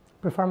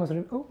 performance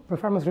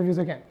reviews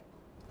again.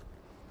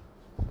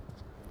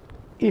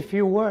 If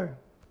you were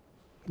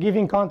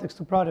giving context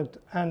to product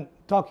and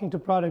talking to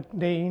product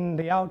day in,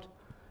 day out,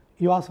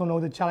 you also know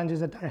the challenges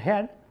that are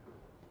ahead.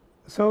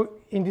 So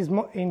in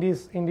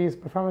this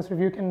performance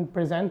review, you can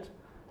present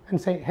and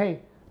say,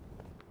 hey,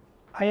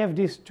 I have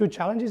these 2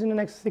 challenges in the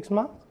next 6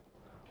 months.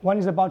 One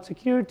is about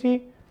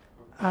security.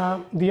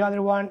 The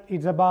other one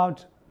is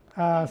about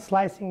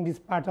slicing this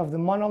part of the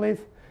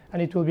monolith.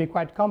 and it will be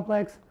quite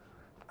complex.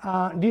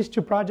 These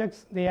two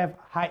projects, they have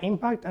high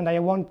impact, and I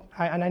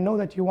know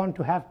that you want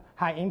to have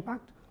high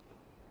impact.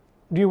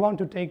 Do you want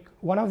to take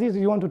one of these? Do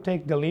you want to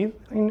take the lead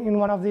in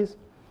one of these?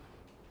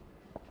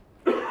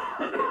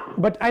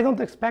 But I don't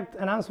expect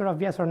an answer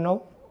of yes or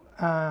no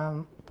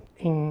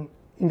in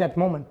that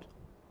moment.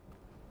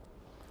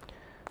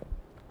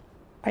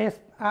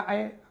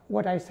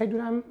 What I say to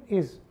them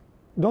is,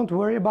 don't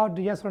worry about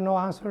the yes or no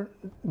answer.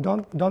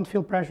 Don't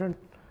feel pressured.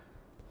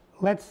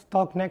 Let's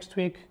talk next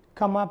week.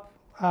 Come up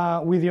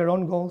with your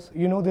own goals.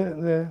 You know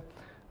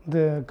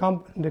the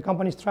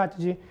company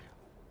strategy.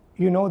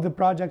 You know the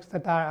projects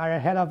that are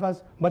ahead of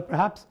us. But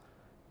perhaps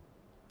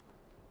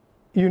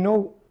you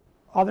know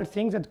other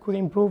things that could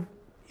improve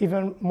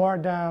even more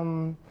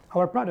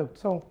our product.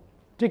 So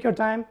take your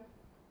time,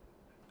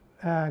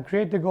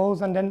 create the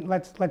goals, and then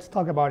let's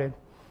talk about it.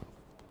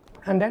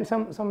 And then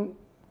some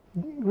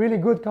really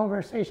good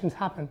conversations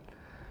happen,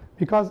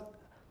 because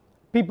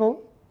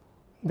people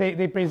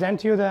they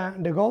present you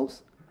the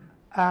goals,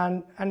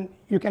 and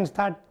you can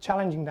start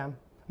challenging them,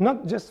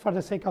 not just for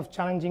the sake of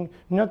challenging,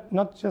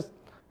 not just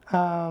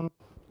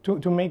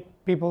to make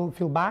people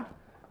feel bad,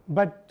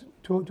 but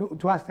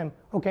to ask them,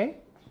 okay,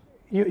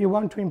 you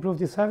want to improve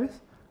this service,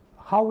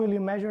 how will you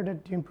measure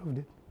that you improved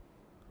it?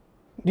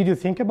 Did you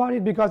think about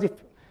it? Because if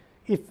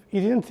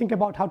you didn't think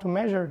about how to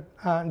measure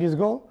this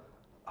goal,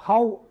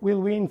 how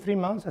will we in 3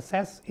 months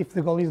assess if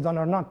the goal is done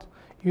or not?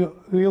 You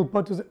will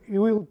put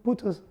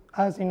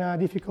us in a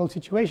difficult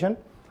situation,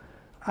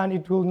 and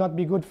it will not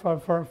be good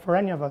for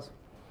any of us.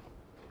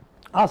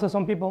 Also,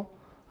 some people,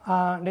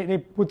 they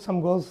put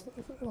some goals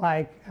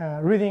like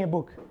reading a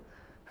book.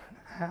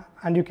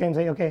 And you can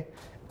say, okay,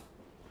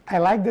 I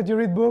like that you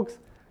read books,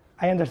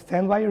 I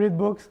understand why you read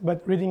books,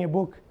 but reading a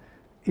book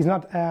is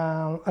not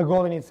a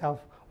goal in itself.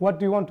 What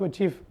do you want to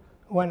achieve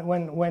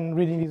when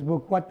reading this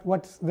book?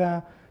 What's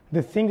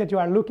the thing that you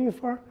are looking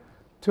for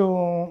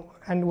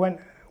and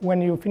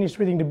when you finish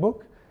reading the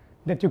book,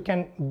 that you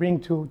can bring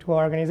to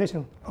our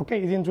organization? Okay,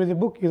 you didn't read the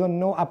book, you don't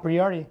know a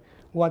priori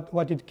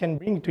what it can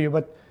bring to you,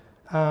 but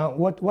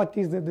what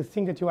is the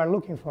thing that you are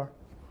looking for?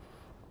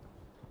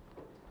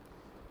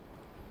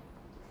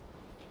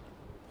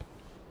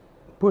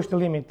 Push the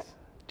limits,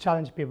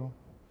 challenge people.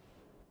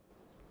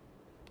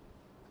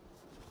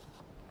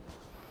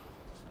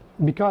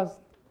 Because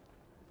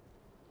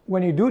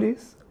when you do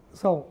this,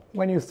 so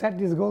when you set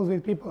these goals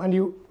with people and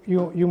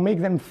you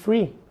make them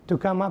free to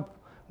come up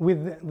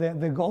with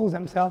the goals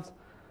themselves,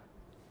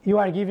 you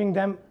are giving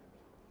them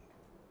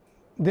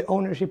the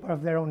ownership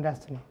of their own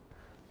destiny.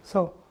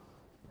 So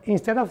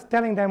instead of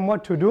telling them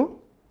what to do,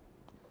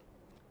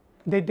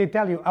 they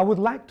tell you, I would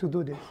like to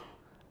do this.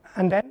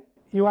 And then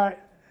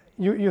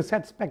you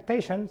set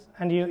expectations,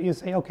 and you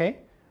say, okay,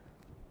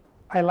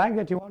 I like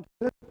that you want to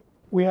do it.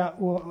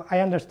 I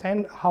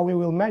understand how we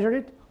will measure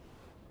it.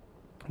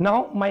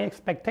 Now my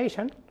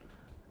expectation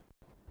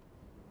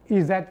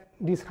is that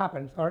this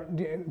happens, or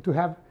to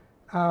have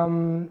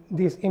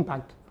this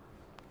impact.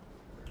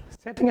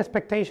 Setting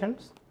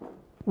expectations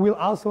will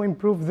also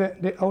improve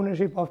the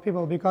ownership of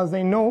people, because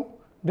they know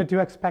that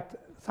you expect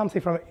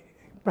something from it.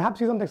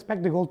 Perhaps you don't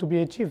expect the goal to be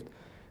achieved,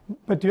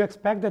 but you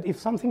expect that if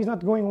something is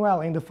not going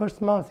well in the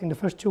first month, in the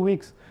first 2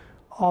 weeks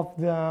of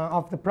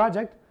the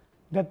project,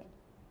 that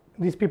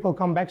these people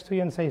come back to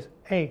you and say,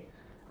 hey,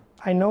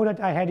 I know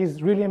that I had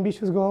this really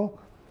ambitious goal,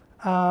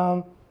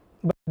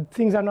 but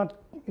things are not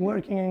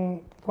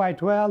working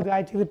quite well. The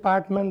IT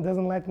department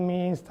doesn't let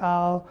me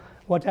install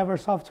whatever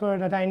software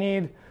that I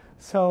need.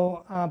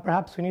 So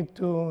perhaps we need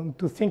to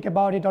think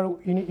about it, or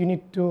you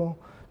need to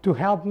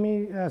help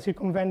me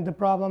circumvent the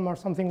problem, or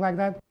something like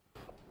that.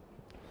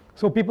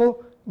 So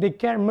people, they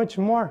care much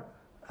more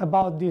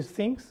about these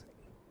things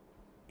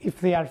if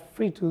they are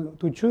free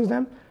to choose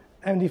them,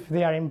 and if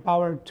they are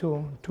empowered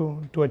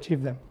to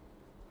achieve them.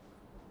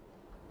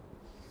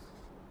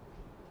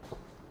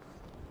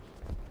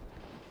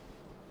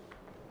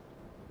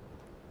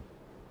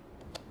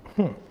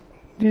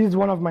 This is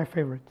one of my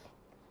favorites.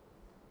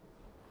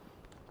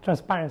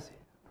 Transparency.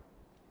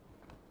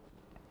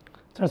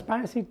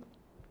 Transparency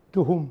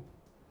to whom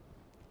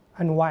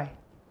and why?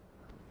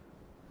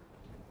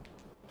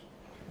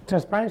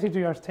 Transparency to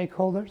your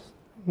stakeholders.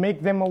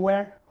 Make them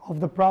aware of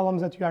the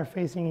problems that you are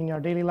facing in your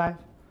daily life.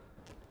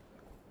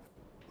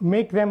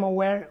 Make them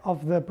aware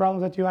of the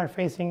problems that you are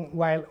facing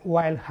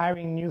while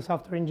hiring new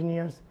software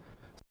engineers.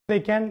 So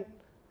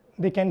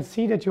they can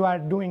see that you are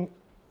doing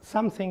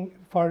something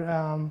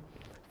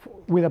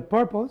with a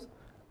purpose,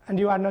 and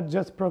you are not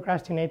just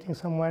procrastinating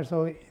somewhere.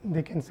 So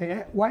they can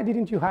say, why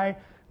didn't you hire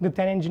the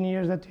 10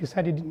 engineers that you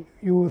said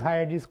you would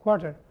hire this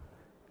quarter?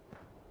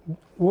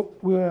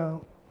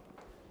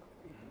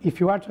 If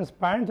you are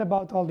transparent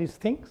about all these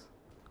things,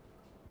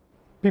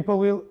 people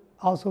will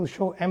also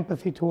show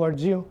empathy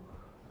towards you,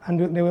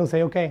 and they will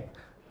say, okay,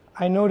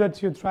 I know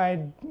that you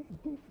tried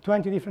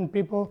 20 different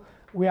people.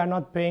 We are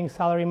not paying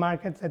salary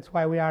markets. That's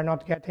why we are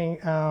not getting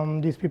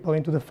these people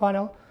into the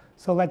funnel.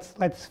 So let's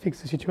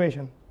fix the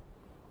situation.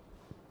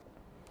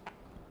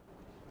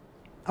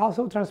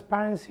 Also,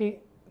 transparency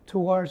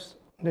towards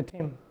the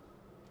team.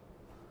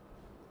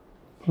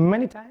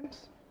 Many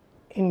times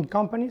in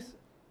companies,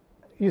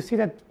 you see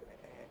that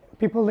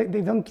people,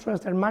 they don't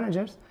trust their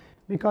managers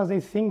because they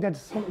think that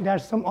there are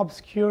some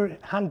obscure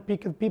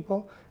hand-picked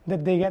people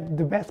that they get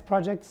the best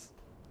projects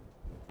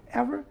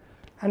ever,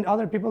 and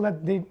other people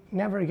that they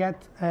never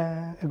get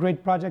a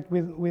great project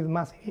with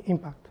mass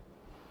impact.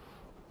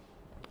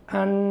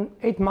 And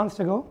 8 months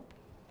ago,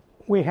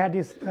 we had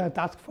this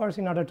task force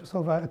in order to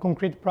solve a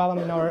concrete problem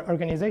in our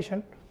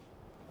organization.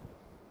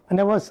 And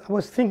I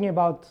was thinking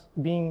about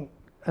being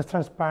as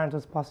transparent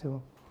as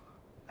possible.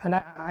 And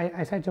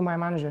I said to my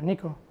manager,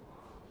 Nico,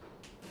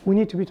 we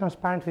need to be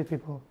transparent with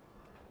people.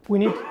 We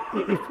need,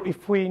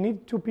 if we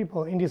need 2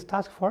 people in this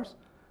task force,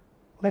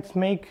 let's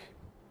make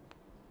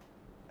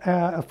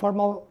a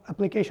formal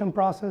application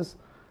process.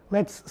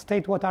 Let's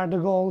state what are the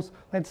goals.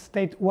 Let's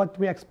state what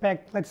we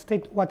expect. Let's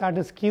state what are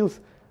the skills,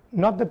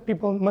 not that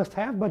people must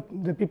have, but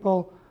the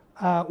people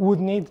would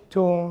need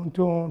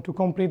to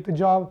complete the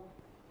job.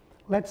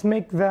 Let's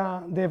make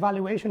the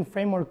evaluation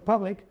framework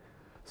public.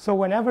 So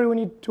whenever we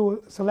need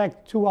to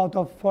select 2 out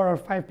of 4 or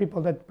 5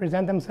 people that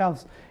present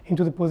themselves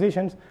into the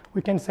positions,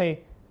 we can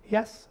say,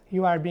 yes,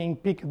 you are being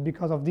picked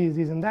because of this,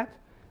 this, and that.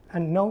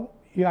 And no,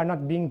 you are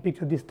not being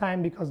picked at this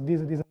time because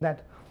this, this, and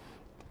that.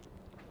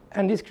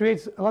 And this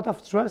creates a lot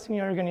of trust in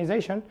your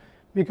organization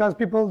because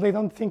people, they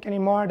don't think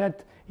anymore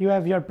that you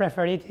have your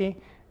preferity,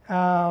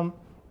 that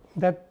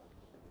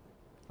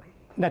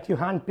you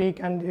handpick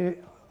and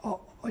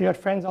your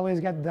friends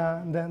always get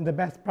the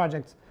best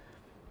projects.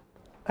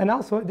 And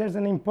also, there's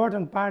an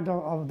important part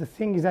of the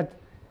thing is that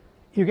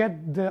you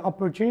get the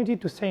opportunity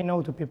to say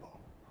no to people.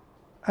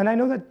 And I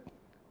know that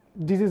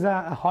this is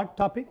a hot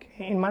topic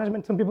in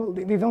management. Some people,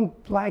 they don't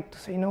like to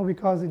say no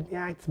because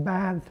it's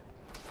bad.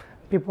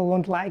 People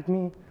won't like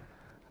me.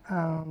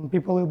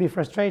 People will be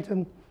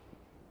frustrated.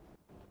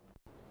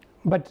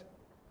 But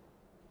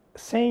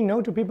saying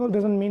no to people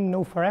doesn't mean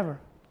no forever.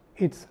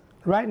 It's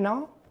right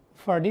now,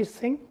 for this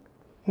thing,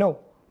 no.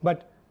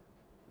 But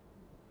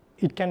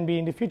it can be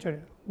in the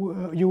future.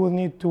 You will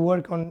need to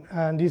work on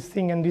this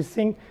thing,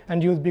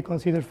 and you will be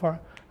considered for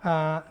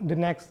the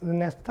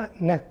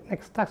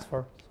next task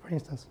force, for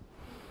instance.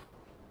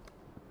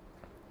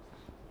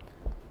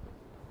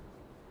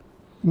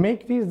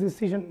 Making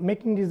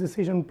this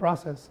decision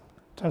process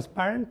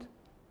transparent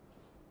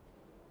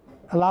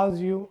allows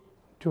you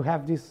to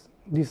have this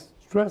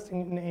trust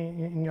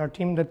in your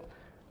team that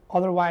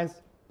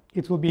otherwise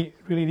it will be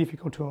really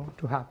difficult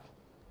to have.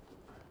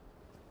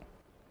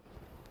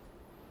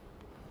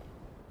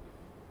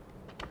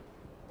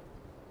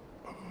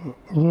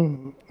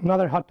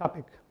 Another hot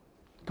topic,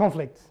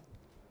 conflicts.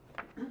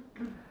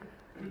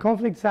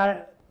 Conflicts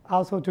are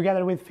also,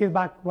 together with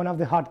feedback, one of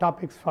the hot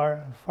topics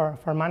for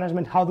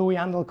management. How do we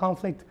handle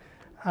conflict?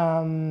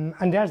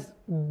 And there's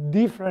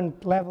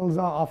different levels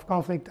of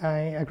conflict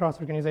across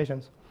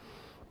organizations.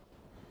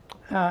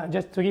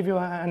 Just to give you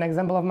an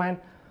example of mine,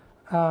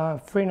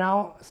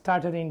 FreeNow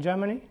started in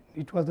Germany.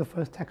 It was the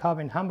first tech hub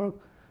in Hamburg.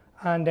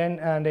 And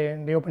then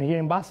they opened here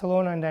in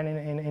Barcelona and then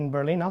in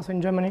Berlin, also in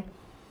Germany.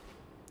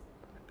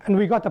 And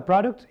we got a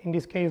product, in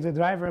this case the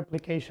driver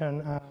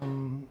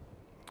application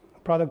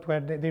product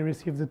where they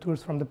received the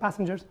tours from the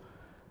passengers,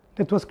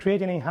 that was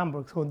created in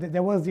Hamburg. So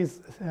there was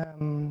this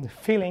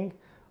feeling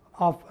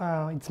of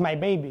it's my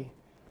baby,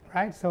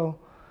 right? So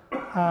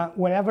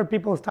whenever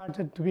people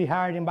started to be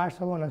hired in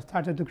Barcelona,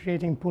 started to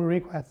creating pull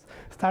requests,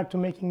 start to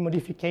making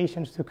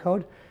modifications to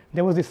code,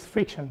 there was this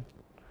friction.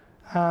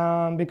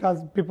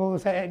 Because people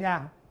say,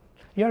 yeah,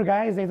 your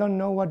guys, they don't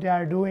know what they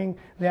are doing,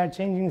 they are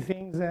changing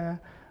things,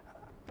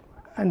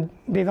 and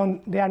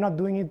they are not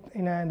doing it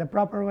in the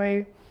proper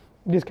way,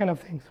 these kind of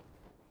things.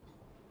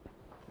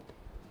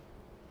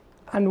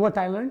 And what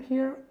I learned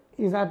here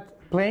is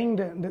that playing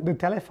the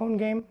telephone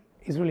game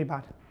is really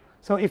bad.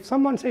 So if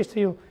someone says to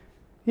you,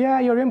 yeah,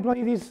 your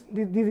employee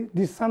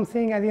did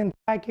something, I didn't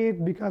like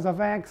it because of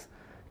X,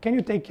 can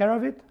you take care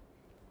of it?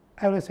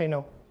 I will say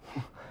no.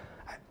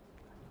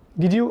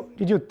 Did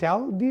you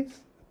tell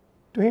this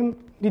to him?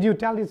 Did you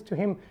tell this to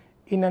him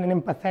in an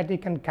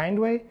empathetic and kind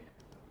way?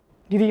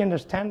 Did he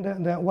understand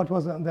what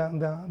was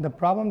the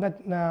problem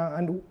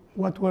and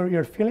what were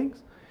your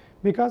feelings?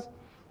 Because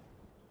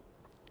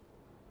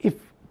if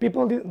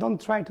people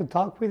don't try to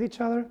talk with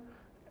each other,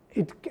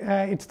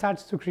 it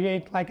starts to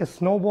create like a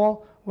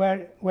snowball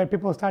where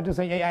people start to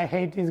say, hey, I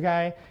hate this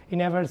guy. He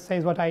never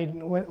says what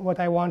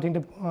I want in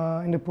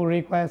the pull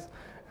request.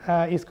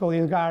 His code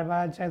is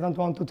garbage. I don't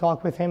want to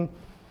talk with him.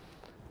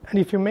 And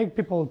if you make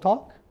people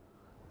talk,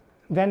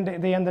 then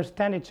they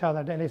understand each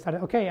other. Then they start,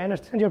 okay, I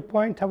understand your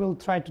point. I will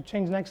try to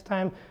change next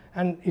time,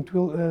 and it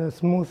will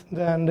smooth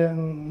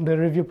the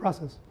review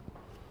process.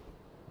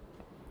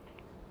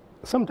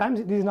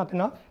 Sometimes this is not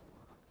enough,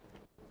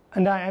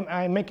 and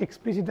I make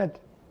explicit that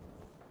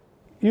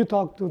you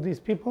talk to these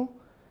people.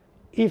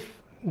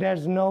 If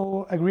there's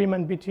no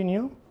agreement between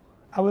you,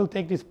 I will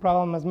take this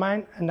problem as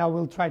mine, and I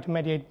will try to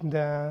mediate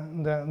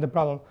the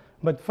problem.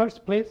 But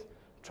first, please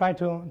try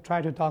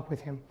to talk with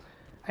him.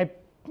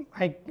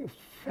 I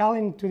fell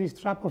into this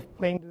trap of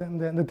playing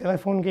the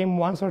telephone game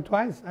once or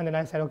twice, and then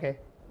I said, okay,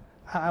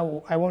 I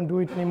won't do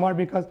it anymore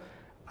because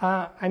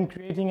I'm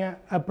creating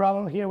a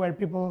problem here where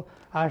people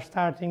are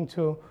starting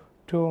to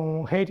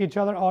hate each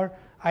other, or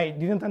I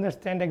didn't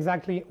understand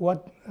exactly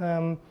what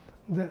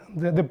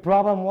the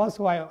problem was,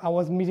 so I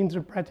was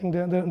misinterpreting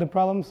the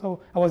problem,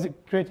 so I was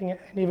creating an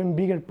even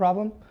bigger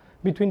problem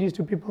between these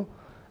two people.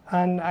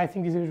 And I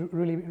think this is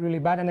really, really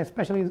bad, and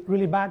especially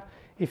really bad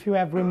if you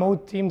have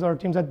remote teams or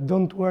teams that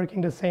don't work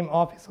in the same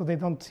office, so they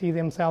don't see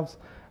themselves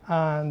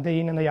day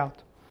in and day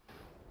out.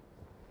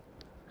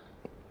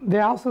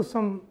 There are also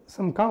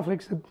some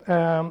conflicts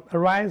that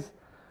arise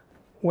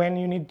when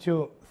you need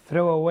to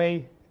throw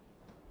away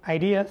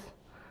ideas,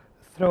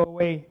 throw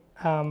away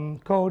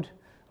code,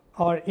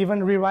 or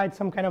even rewrite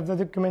some kind of the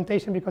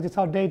documentation because it's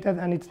outdated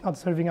and it's not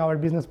serving our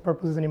business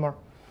purposes anymore.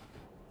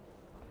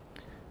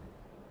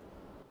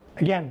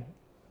 Again,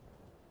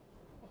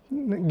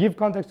 give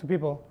context to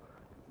people.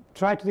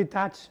 Try to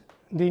detach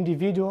the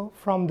individual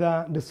from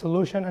the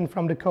solution and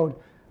from the code.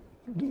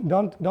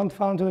 Don't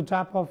fall into the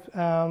trap of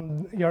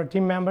your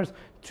team members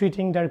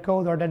treating their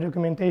code or their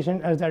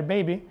documentation as their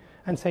baby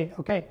and say,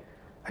 okay,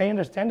 I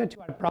understand that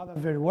you are proud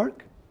of your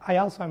work. I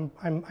also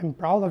I'm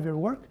proud of your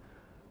work,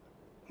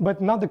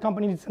 but not the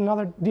company. It's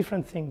another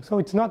different thing. So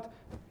it's not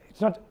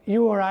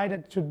you or I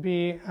that should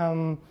be.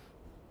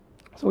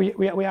 So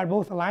we are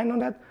both aligned on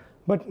that.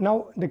 But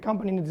now the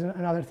company needs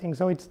another thing.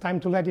 So it's time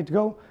to let it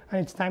go,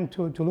 and it's time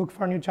to look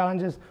for new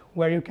challenges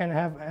where you can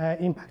have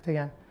impact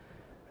again.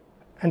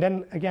 And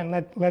then again,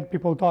 let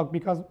people talk,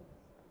 because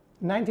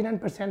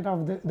 99%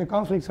 of the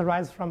conflicts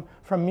arise from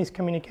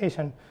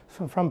miscommunication,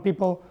 from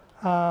people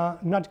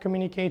not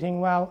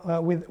communicating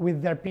well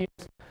with their peers,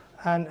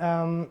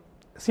 and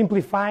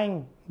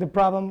simplifying the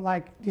problem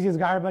like this is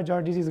garbage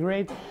or this is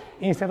great,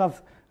 instead of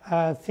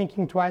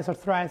thinking twice or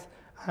thrice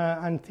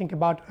and think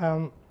about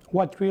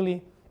what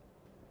really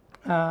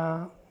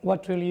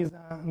is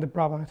the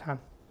problem at hand.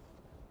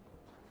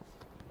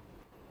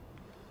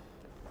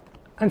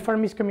 And for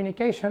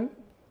miscommunication,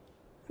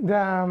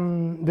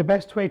 the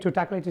best way to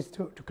tackle it is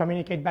to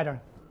communicate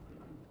better.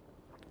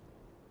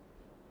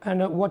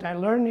 And what I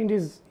learned in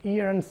this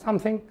year and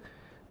something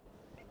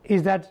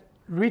is that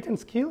written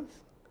skills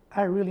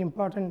are really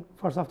important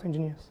for software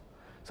engineers.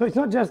 So it's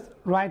not just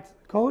write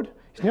code,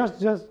 it's not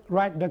just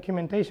write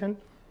documentation,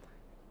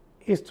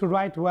 is to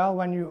write well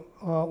when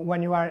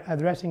you are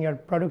addressing your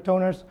product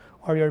owners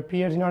or your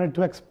peers in order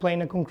to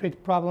explain a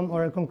concrete problem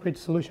or a concrete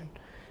solution.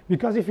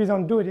 Because if you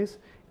don't do this,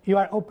 you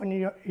are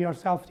opening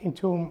yourself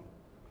into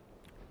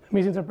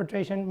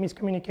misinterpretation,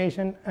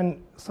 miscommunication,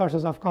 and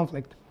sources of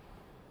conflict.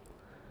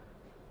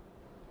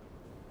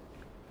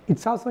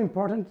 It's also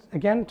important,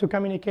 again, to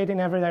communicate in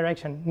every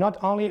direction,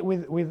 not only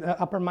with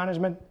upper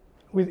management,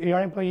 with your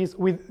employees,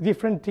 with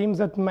different teams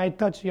that might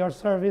touch your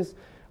service,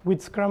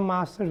 with Scrum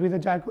Masters, with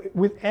Agile,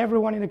 with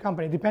everyone in the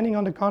company. Depending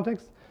on the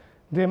context,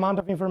 the amount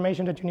of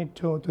information that you need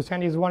to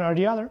send is one or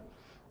the other.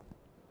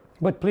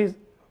 But please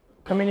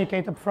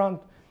communicate up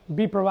front,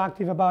 be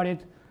proactive about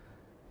it.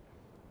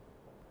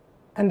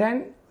 And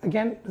then,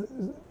 again,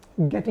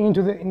 getting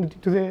into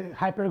the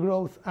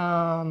hypergrowth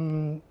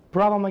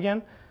problem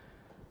again,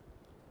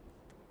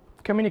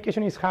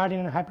 communication is hard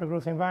in a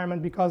hypergrowth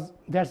environment because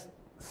there's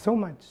so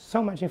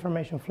much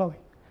information flowing.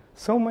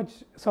 So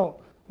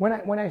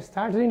when I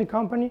started in the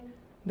company,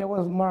 there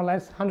was more or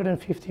less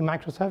 150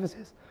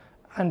 microservices.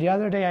 And the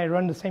other day I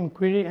run the same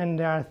query and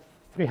there are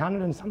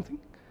 300 and something.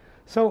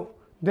 So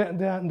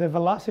the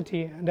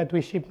velocity that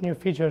we ship new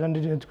features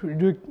and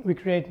we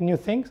create new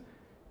things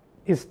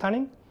is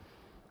stunning.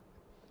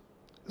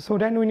 So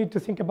then we need to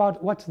think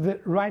about what's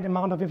the right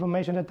amount of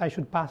information that I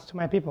should pass to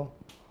my people.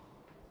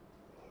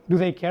 Do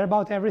they care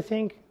about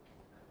everything?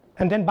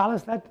 And then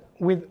balance that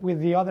with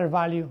the other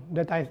value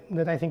that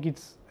I think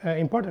it's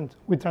important,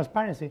 with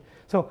transparency.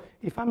 So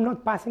if I'm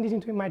not passing this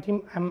into my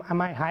team,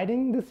 am I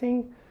hiding the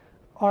thing,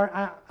 or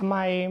am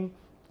I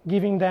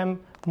giving them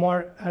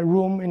more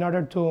room in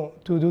order to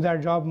do their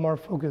job more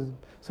focused?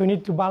 So you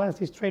need to balance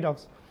these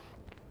trade-offs.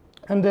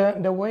 And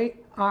the way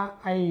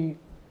I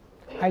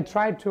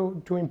try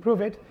to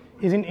improve it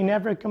is in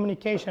every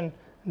communication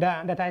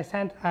that I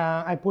send,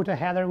 I put a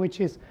header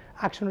which is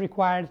action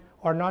required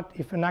or not,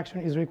 if an action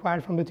is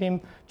required from the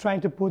team, trying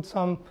to put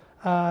some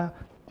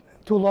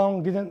too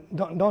long,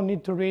 don't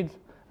need to read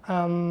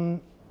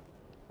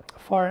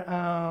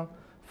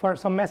for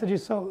some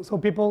messages, so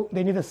people,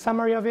 they need a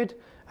summary of it,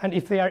 and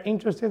if they are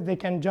interested, they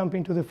can jump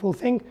into the full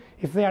thing.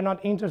 If they are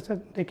not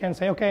interested, they can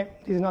say, okay,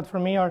 this is not for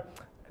me, or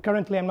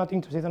currently I'm not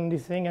interested in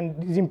this thing,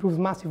 and this improves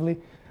massively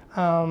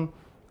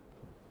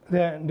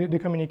the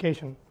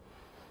communication.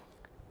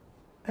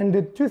 And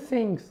the two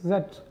things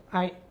that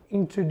I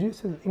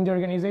introduced in the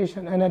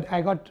organization and that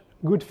I got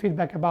good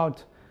feedback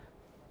about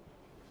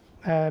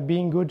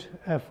being good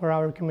for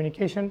our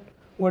communication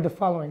were the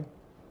following.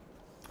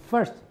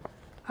 First,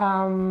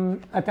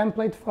 a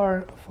template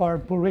for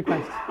pull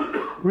requests.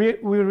 We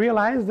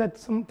realized that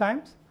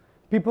sometimes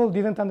people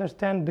didn't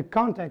understand the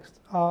context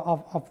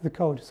of the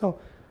code. So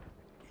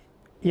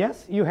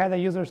yes, you had a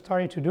user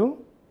story to do.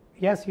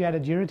 Yes, you had a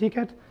Jira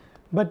ticket,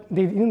 but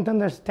they didn't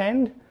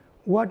understand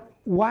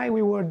why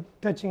we were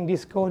touching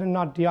this code and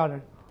not the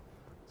other.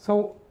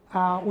 So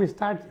we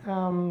start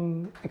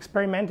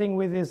experimenting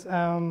with this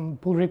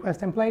pull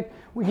request template.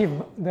 We give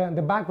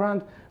the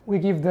background, we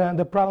give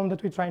the problem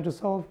that we're trying to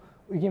solve,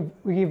 we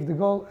give the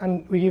goal,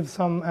 and we give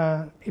some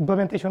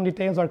implementation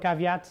details or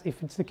caveats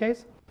if it's the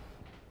case.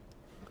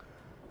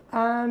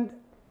 And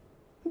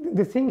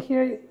the thing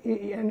here,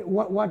 and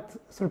what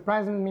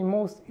surprised me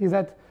most, is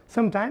that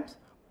sometimes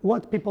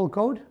what people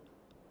code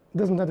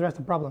doesn't address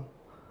the problem.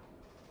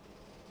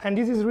 And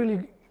this is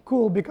really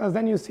cool, because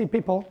then you see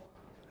people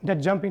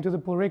that jump into the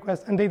pull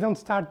request and they don't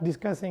start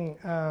discussing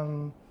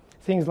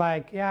things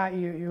like, yeah,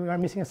 you are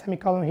missing a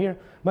semicolon here,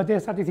 but they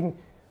start thinking,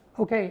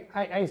 okay,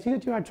 I see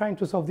that you are trying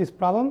to solve this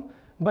problem,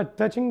 but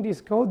touching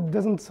this code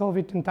doesn't solve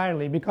it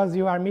entirely because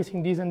you are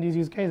missing these and these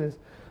use cases.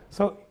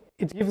 So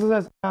it gives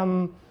us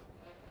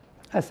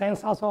a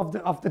sense also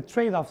of the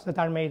trade-offs that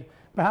are made.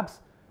 Perhaps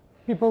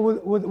people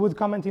would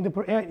comment in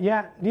the,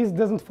 yeah, this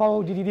doesn't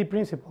follow DDD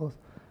principles.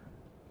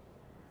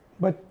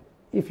 But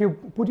if you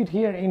put it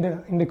here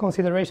in the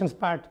considerations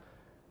part,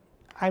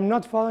 I'm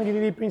not following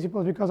DDD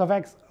principles because of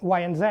X, Y,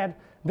 and Z,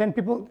 then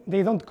people,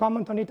 they don't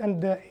comment on it,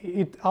 and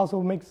it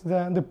also makes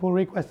the pull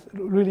request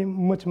really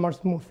much more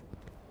smooth.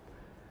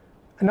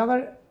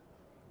 Another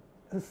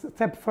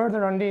step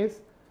further on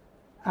this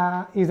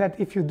is that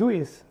if you do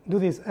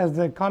this as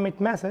the commit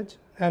message,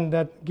 and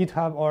that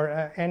GitHub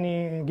or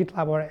any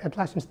GitLab or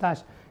Atlassian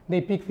Stash,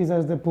 they pick this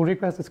as the pull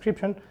request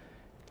description,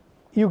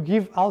 you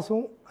give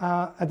also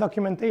a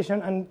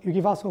documentation, and you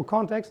give also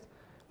context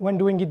when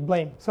doing git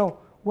blame. So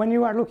when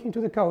you are looking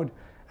to the code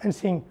and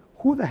seeing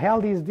who the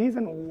hell is this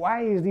and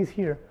why is this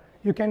here,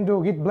 you can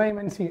do git blame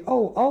and see,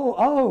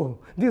 oh,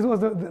 this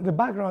was the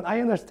background.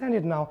 I understand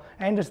it now.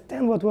 I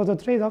understand what was the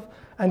trade-off,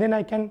 and then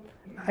I can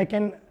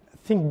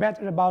think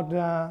better about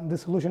the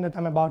solution that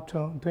I'm about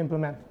to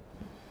implement.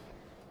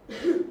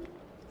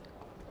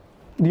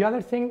 The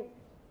other thing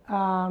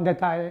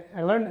that I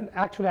learned, and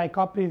actually I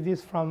copied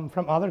this from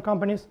other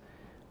companies,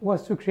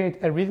 was to create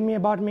a README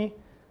about me.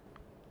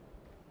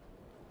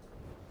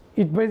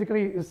 It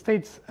basically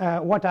states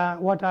what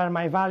are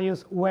my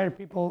values, where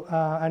people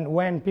and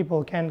when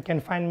people can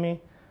find me,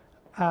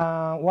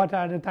 what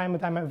are the time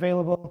that I'm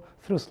available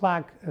through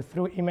Slack,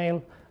 through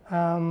email,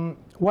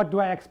 what do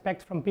I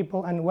expect from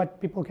people and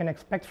what people can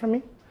expect from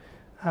me.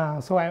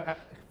 So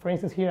for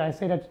instance, here I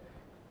say that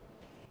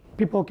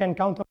people can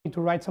count on me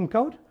to write some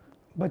code,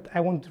 but I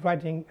won't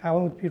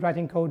be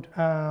writing code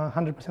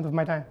 100% of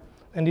my time.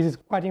 And this is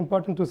quite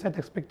important to set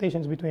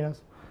expectations between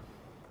us.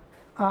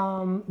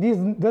 This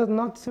does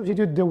not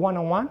substitute the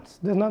one-on-ones,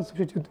 does not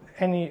substitute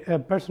any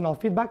personal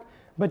feedback,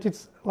 but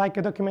it's like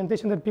a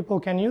documentation that people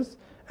can use,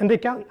 and they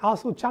can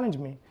also challenge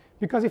me.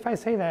 Because if I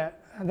say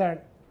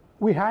that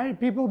we hire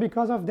people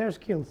because of their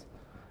skills,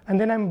 and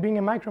then I'm being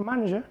a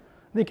micromanager,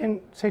 they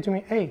can say to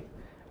me, hey,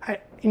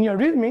 in your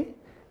README,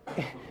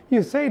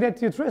 you say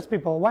that you trust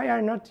people. Why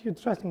are not you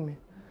trusting me?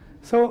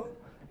 So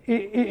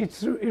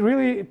it's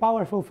really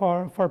powerful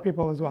for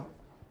people as well.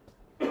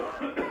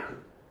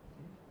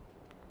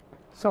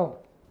 So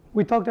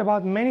we talked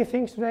about many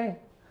things today: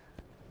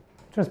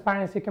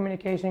 transparency,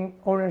 communication,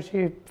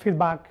 ownership,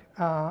 feedback,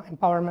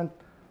 empowerment.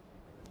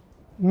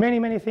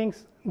 Many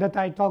things that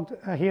I talked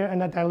here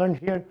and that I learned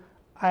here.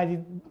 I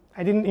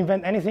didn't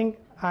invent anything.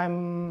 I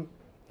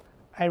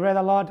read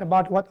a lot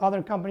about what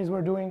other companies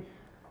were doing.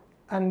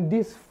 And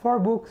these 4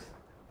 books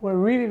were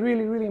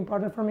really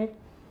important for me.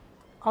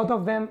 Out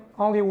of them,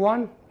 only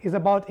one is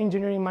about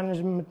engineering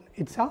management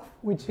itself,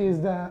 which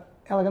is the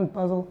Elegant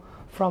Puzzle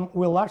from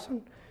Will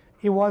Larson.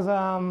 He was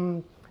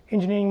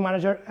engineering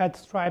manager at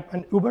Stripe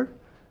and Uber,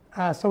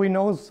 so he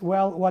knows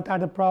well what are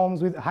the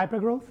problems with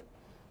hypergrowth.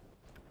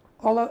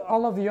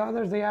 All of the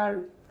others, they are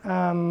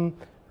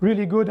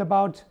really good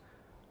about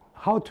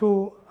how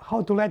to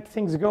let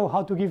things go,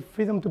 how to give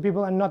freedom to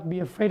people and not be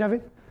afraid of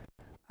it.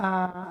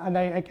 And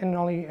I can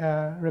only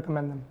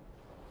recommend them.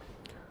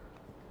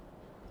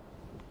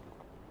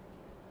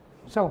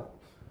 So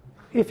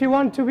if you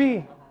want to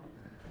be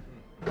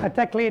a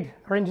tech lead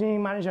or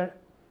engineering manager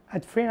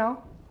at FreeNow,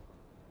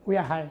 we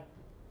are hiring.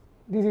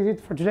 This is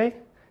it for today.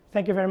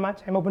 Thank you very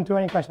much. I'm open to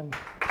any questions.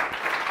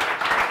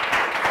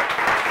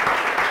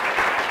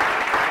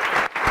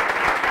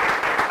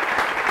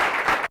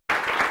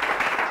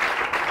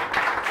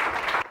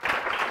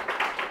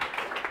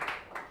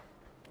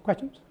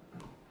 Questions?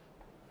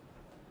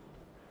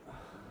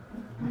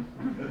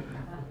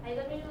 Hay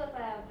 2 minutos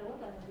para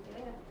preguntas, así que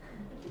venga.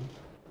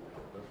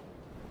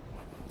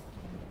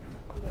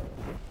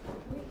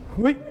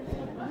 Oui.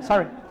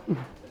 Sorry.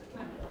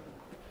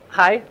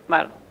 Hi,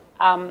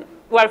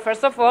 well,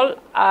 first of all,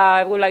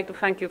 I would like to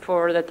thank you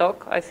for the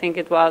talk. I think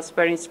it was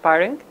very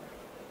inspiring.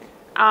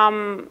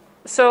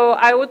 So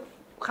I would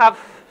have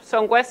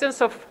some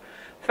questions.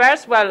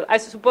 First, well, I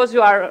suppose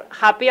you are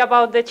happy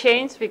about the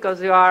change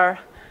because you are,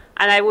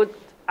 and I would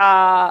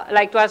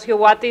like to ask you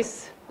what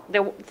is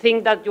the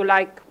thing that you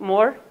like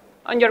more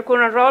on your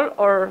current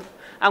role,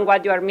 and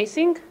what you are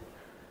missing.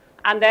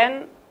 And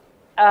then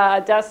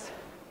just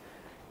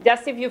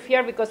if you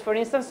fear, because for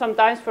instance,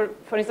 sometimes,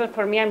 for instance,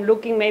 for me, I'm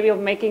looking maybe of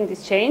making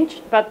this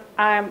change, but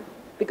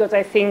because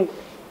I think,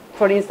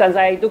 for instance,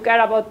 I do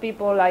care about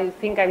people, I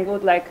think I'm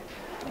good, like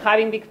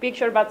having big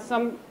picture, but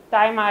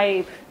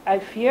sometimes I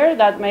fear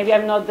that maybe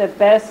I'm not the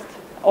best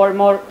or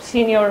more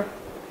senior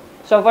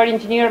software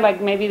engineer,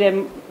 like maybe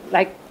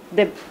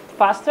the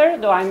faster,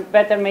 though I'm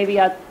better maybe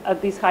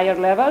at this higher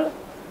level.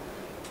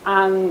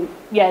 And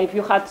yeah, if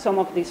you had some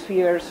of these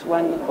fears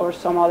or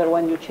some other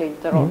when you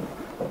changed the role.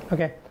 Mm-hmm.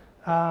 Okay.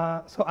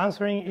 So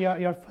answering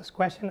your first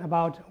question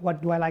about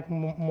what do I like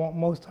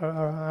most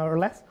or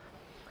less,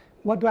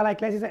 what do I like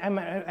less is I'm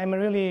a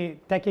really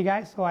techie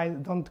guy, so I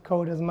don't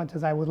code as much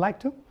as I would like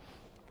to.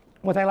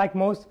 What I like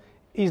most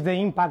is the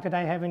impact that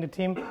I have in the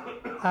team,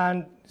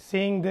 and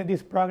seeing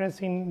this progress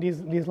in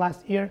this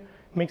last year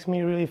makes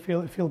me really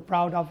feel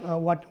proud of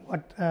what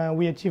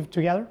we achieved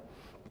together.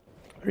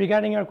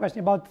 Regarding your question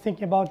about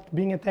thinking about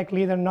being a tech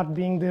leader, not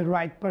being the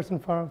right person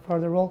for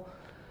the role,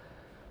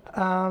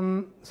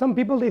 some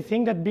people, they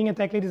think that being a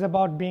tech lead is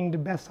about being the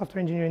best software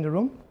engineer in the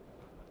room.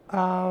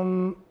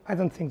 I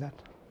don't think that.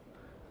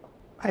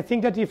 I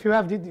think that if you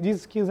have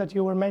these skills that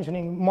you were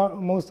mentioning,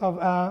 most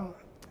of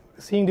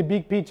seeing the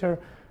big picture,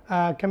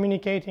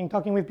 communicating,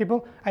 talking with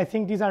people, I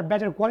think these are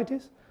better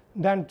qualities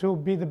than to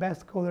be the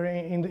best coder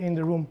in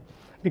the room.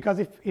 Because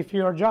if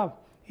your job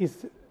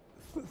is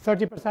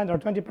 30% or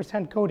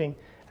 20% coding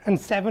and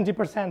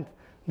 70%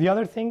 the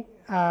other thing,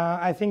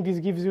 I think this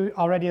gives you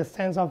already a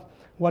sense of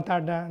what are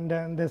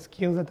the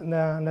skills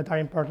that are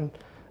important.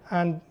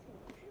 And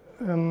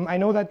I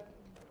know that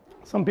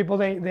some people,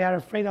 they are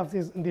afraid of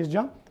this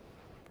job.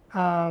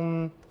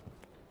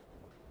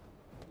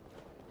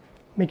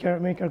 Make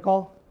your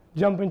call,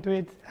 jump into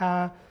it.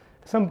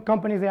 Some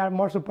companies, they are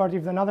more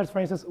supportive than others. For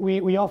instance,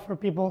 we offer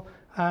people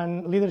a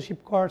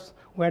leadership course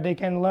where they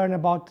can learn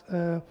about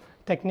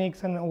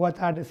techniques and what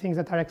are the things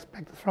that are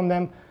expected from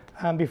them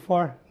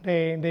before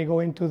they go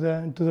into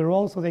the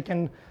role, so they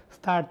can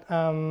start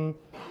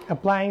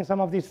applying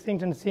some of these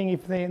things and seeing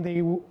if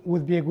they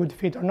would be a good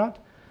fit or not.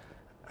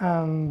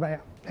 But yeah,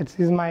 this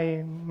is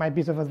my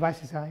piece of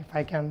advice, if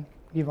I can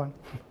give one.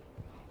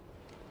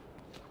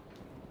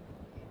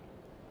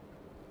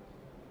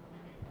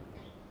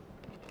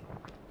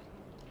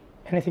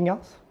 Anything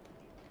else?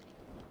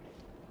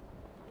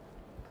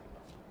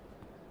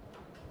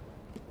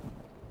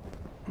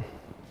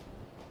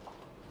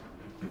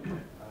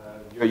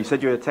 You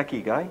said you're a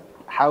techie guy.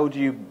 How do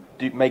you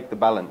make the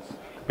balance?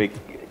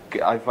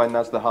 I find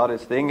that's the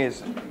hardest thing,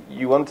 is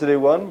you want to do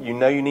one, you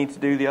know you need to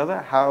do the other.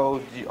 How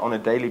do you, on a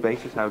daily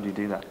basis, how do you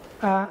do that?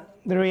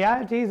 The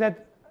reality is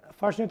that,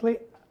 fortunately,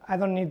 I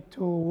don't need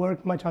to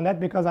work much on that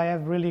because I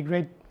have really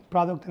great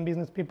product and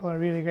business people and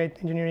really great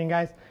engineering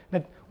guys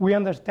that we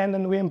understand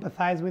and we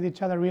empathize with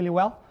each other really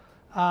well.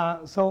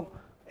 So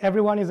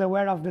everyone is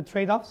aware of the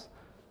trade-offs.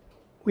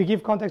 We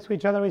give context to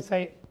each other. We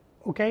say,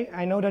 okay,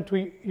 I know that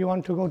you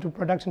want to go to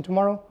production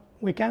tomorrow.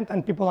 We can't,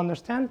 and people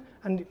understand.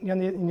 And on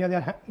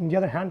the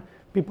other hand,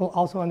 people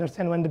also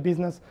understand when the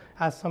business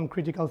has some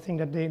critical thing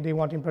that they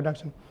want in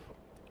production.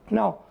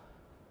 Now,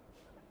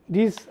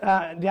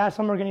 there are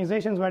some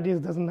organizations where this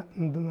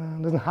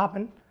doesn't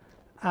happen,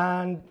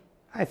 and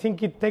I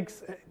think it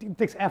takes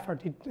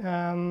effort.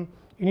 You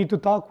need to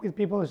talk with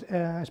people,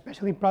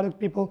 especially product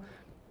people.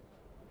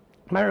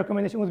 My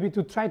recommendation would be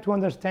to try to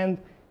understand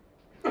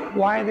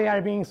why they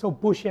are being so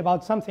pushy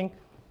about something,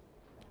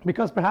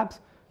 because perhaps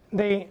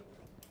they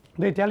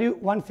tell you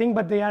one thing,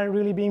 but they are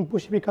really being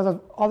pushy because of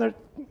other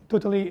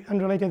totally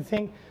unrelated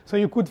thing. So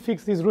you could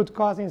fix this root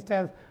cause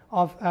instead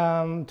of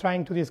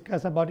trying to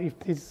discuss about if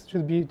this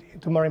should be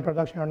tomorrow in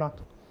production or not.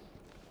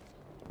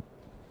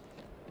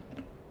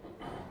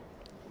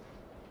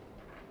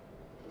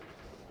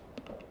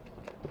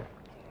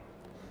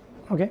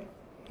 Okay,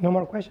 no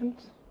more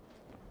questions?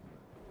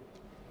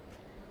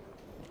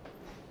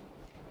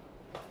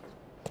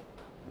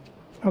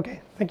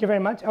 Okay, thank you very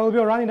much. I will be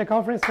around in the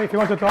conference, so if you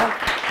want to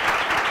talk.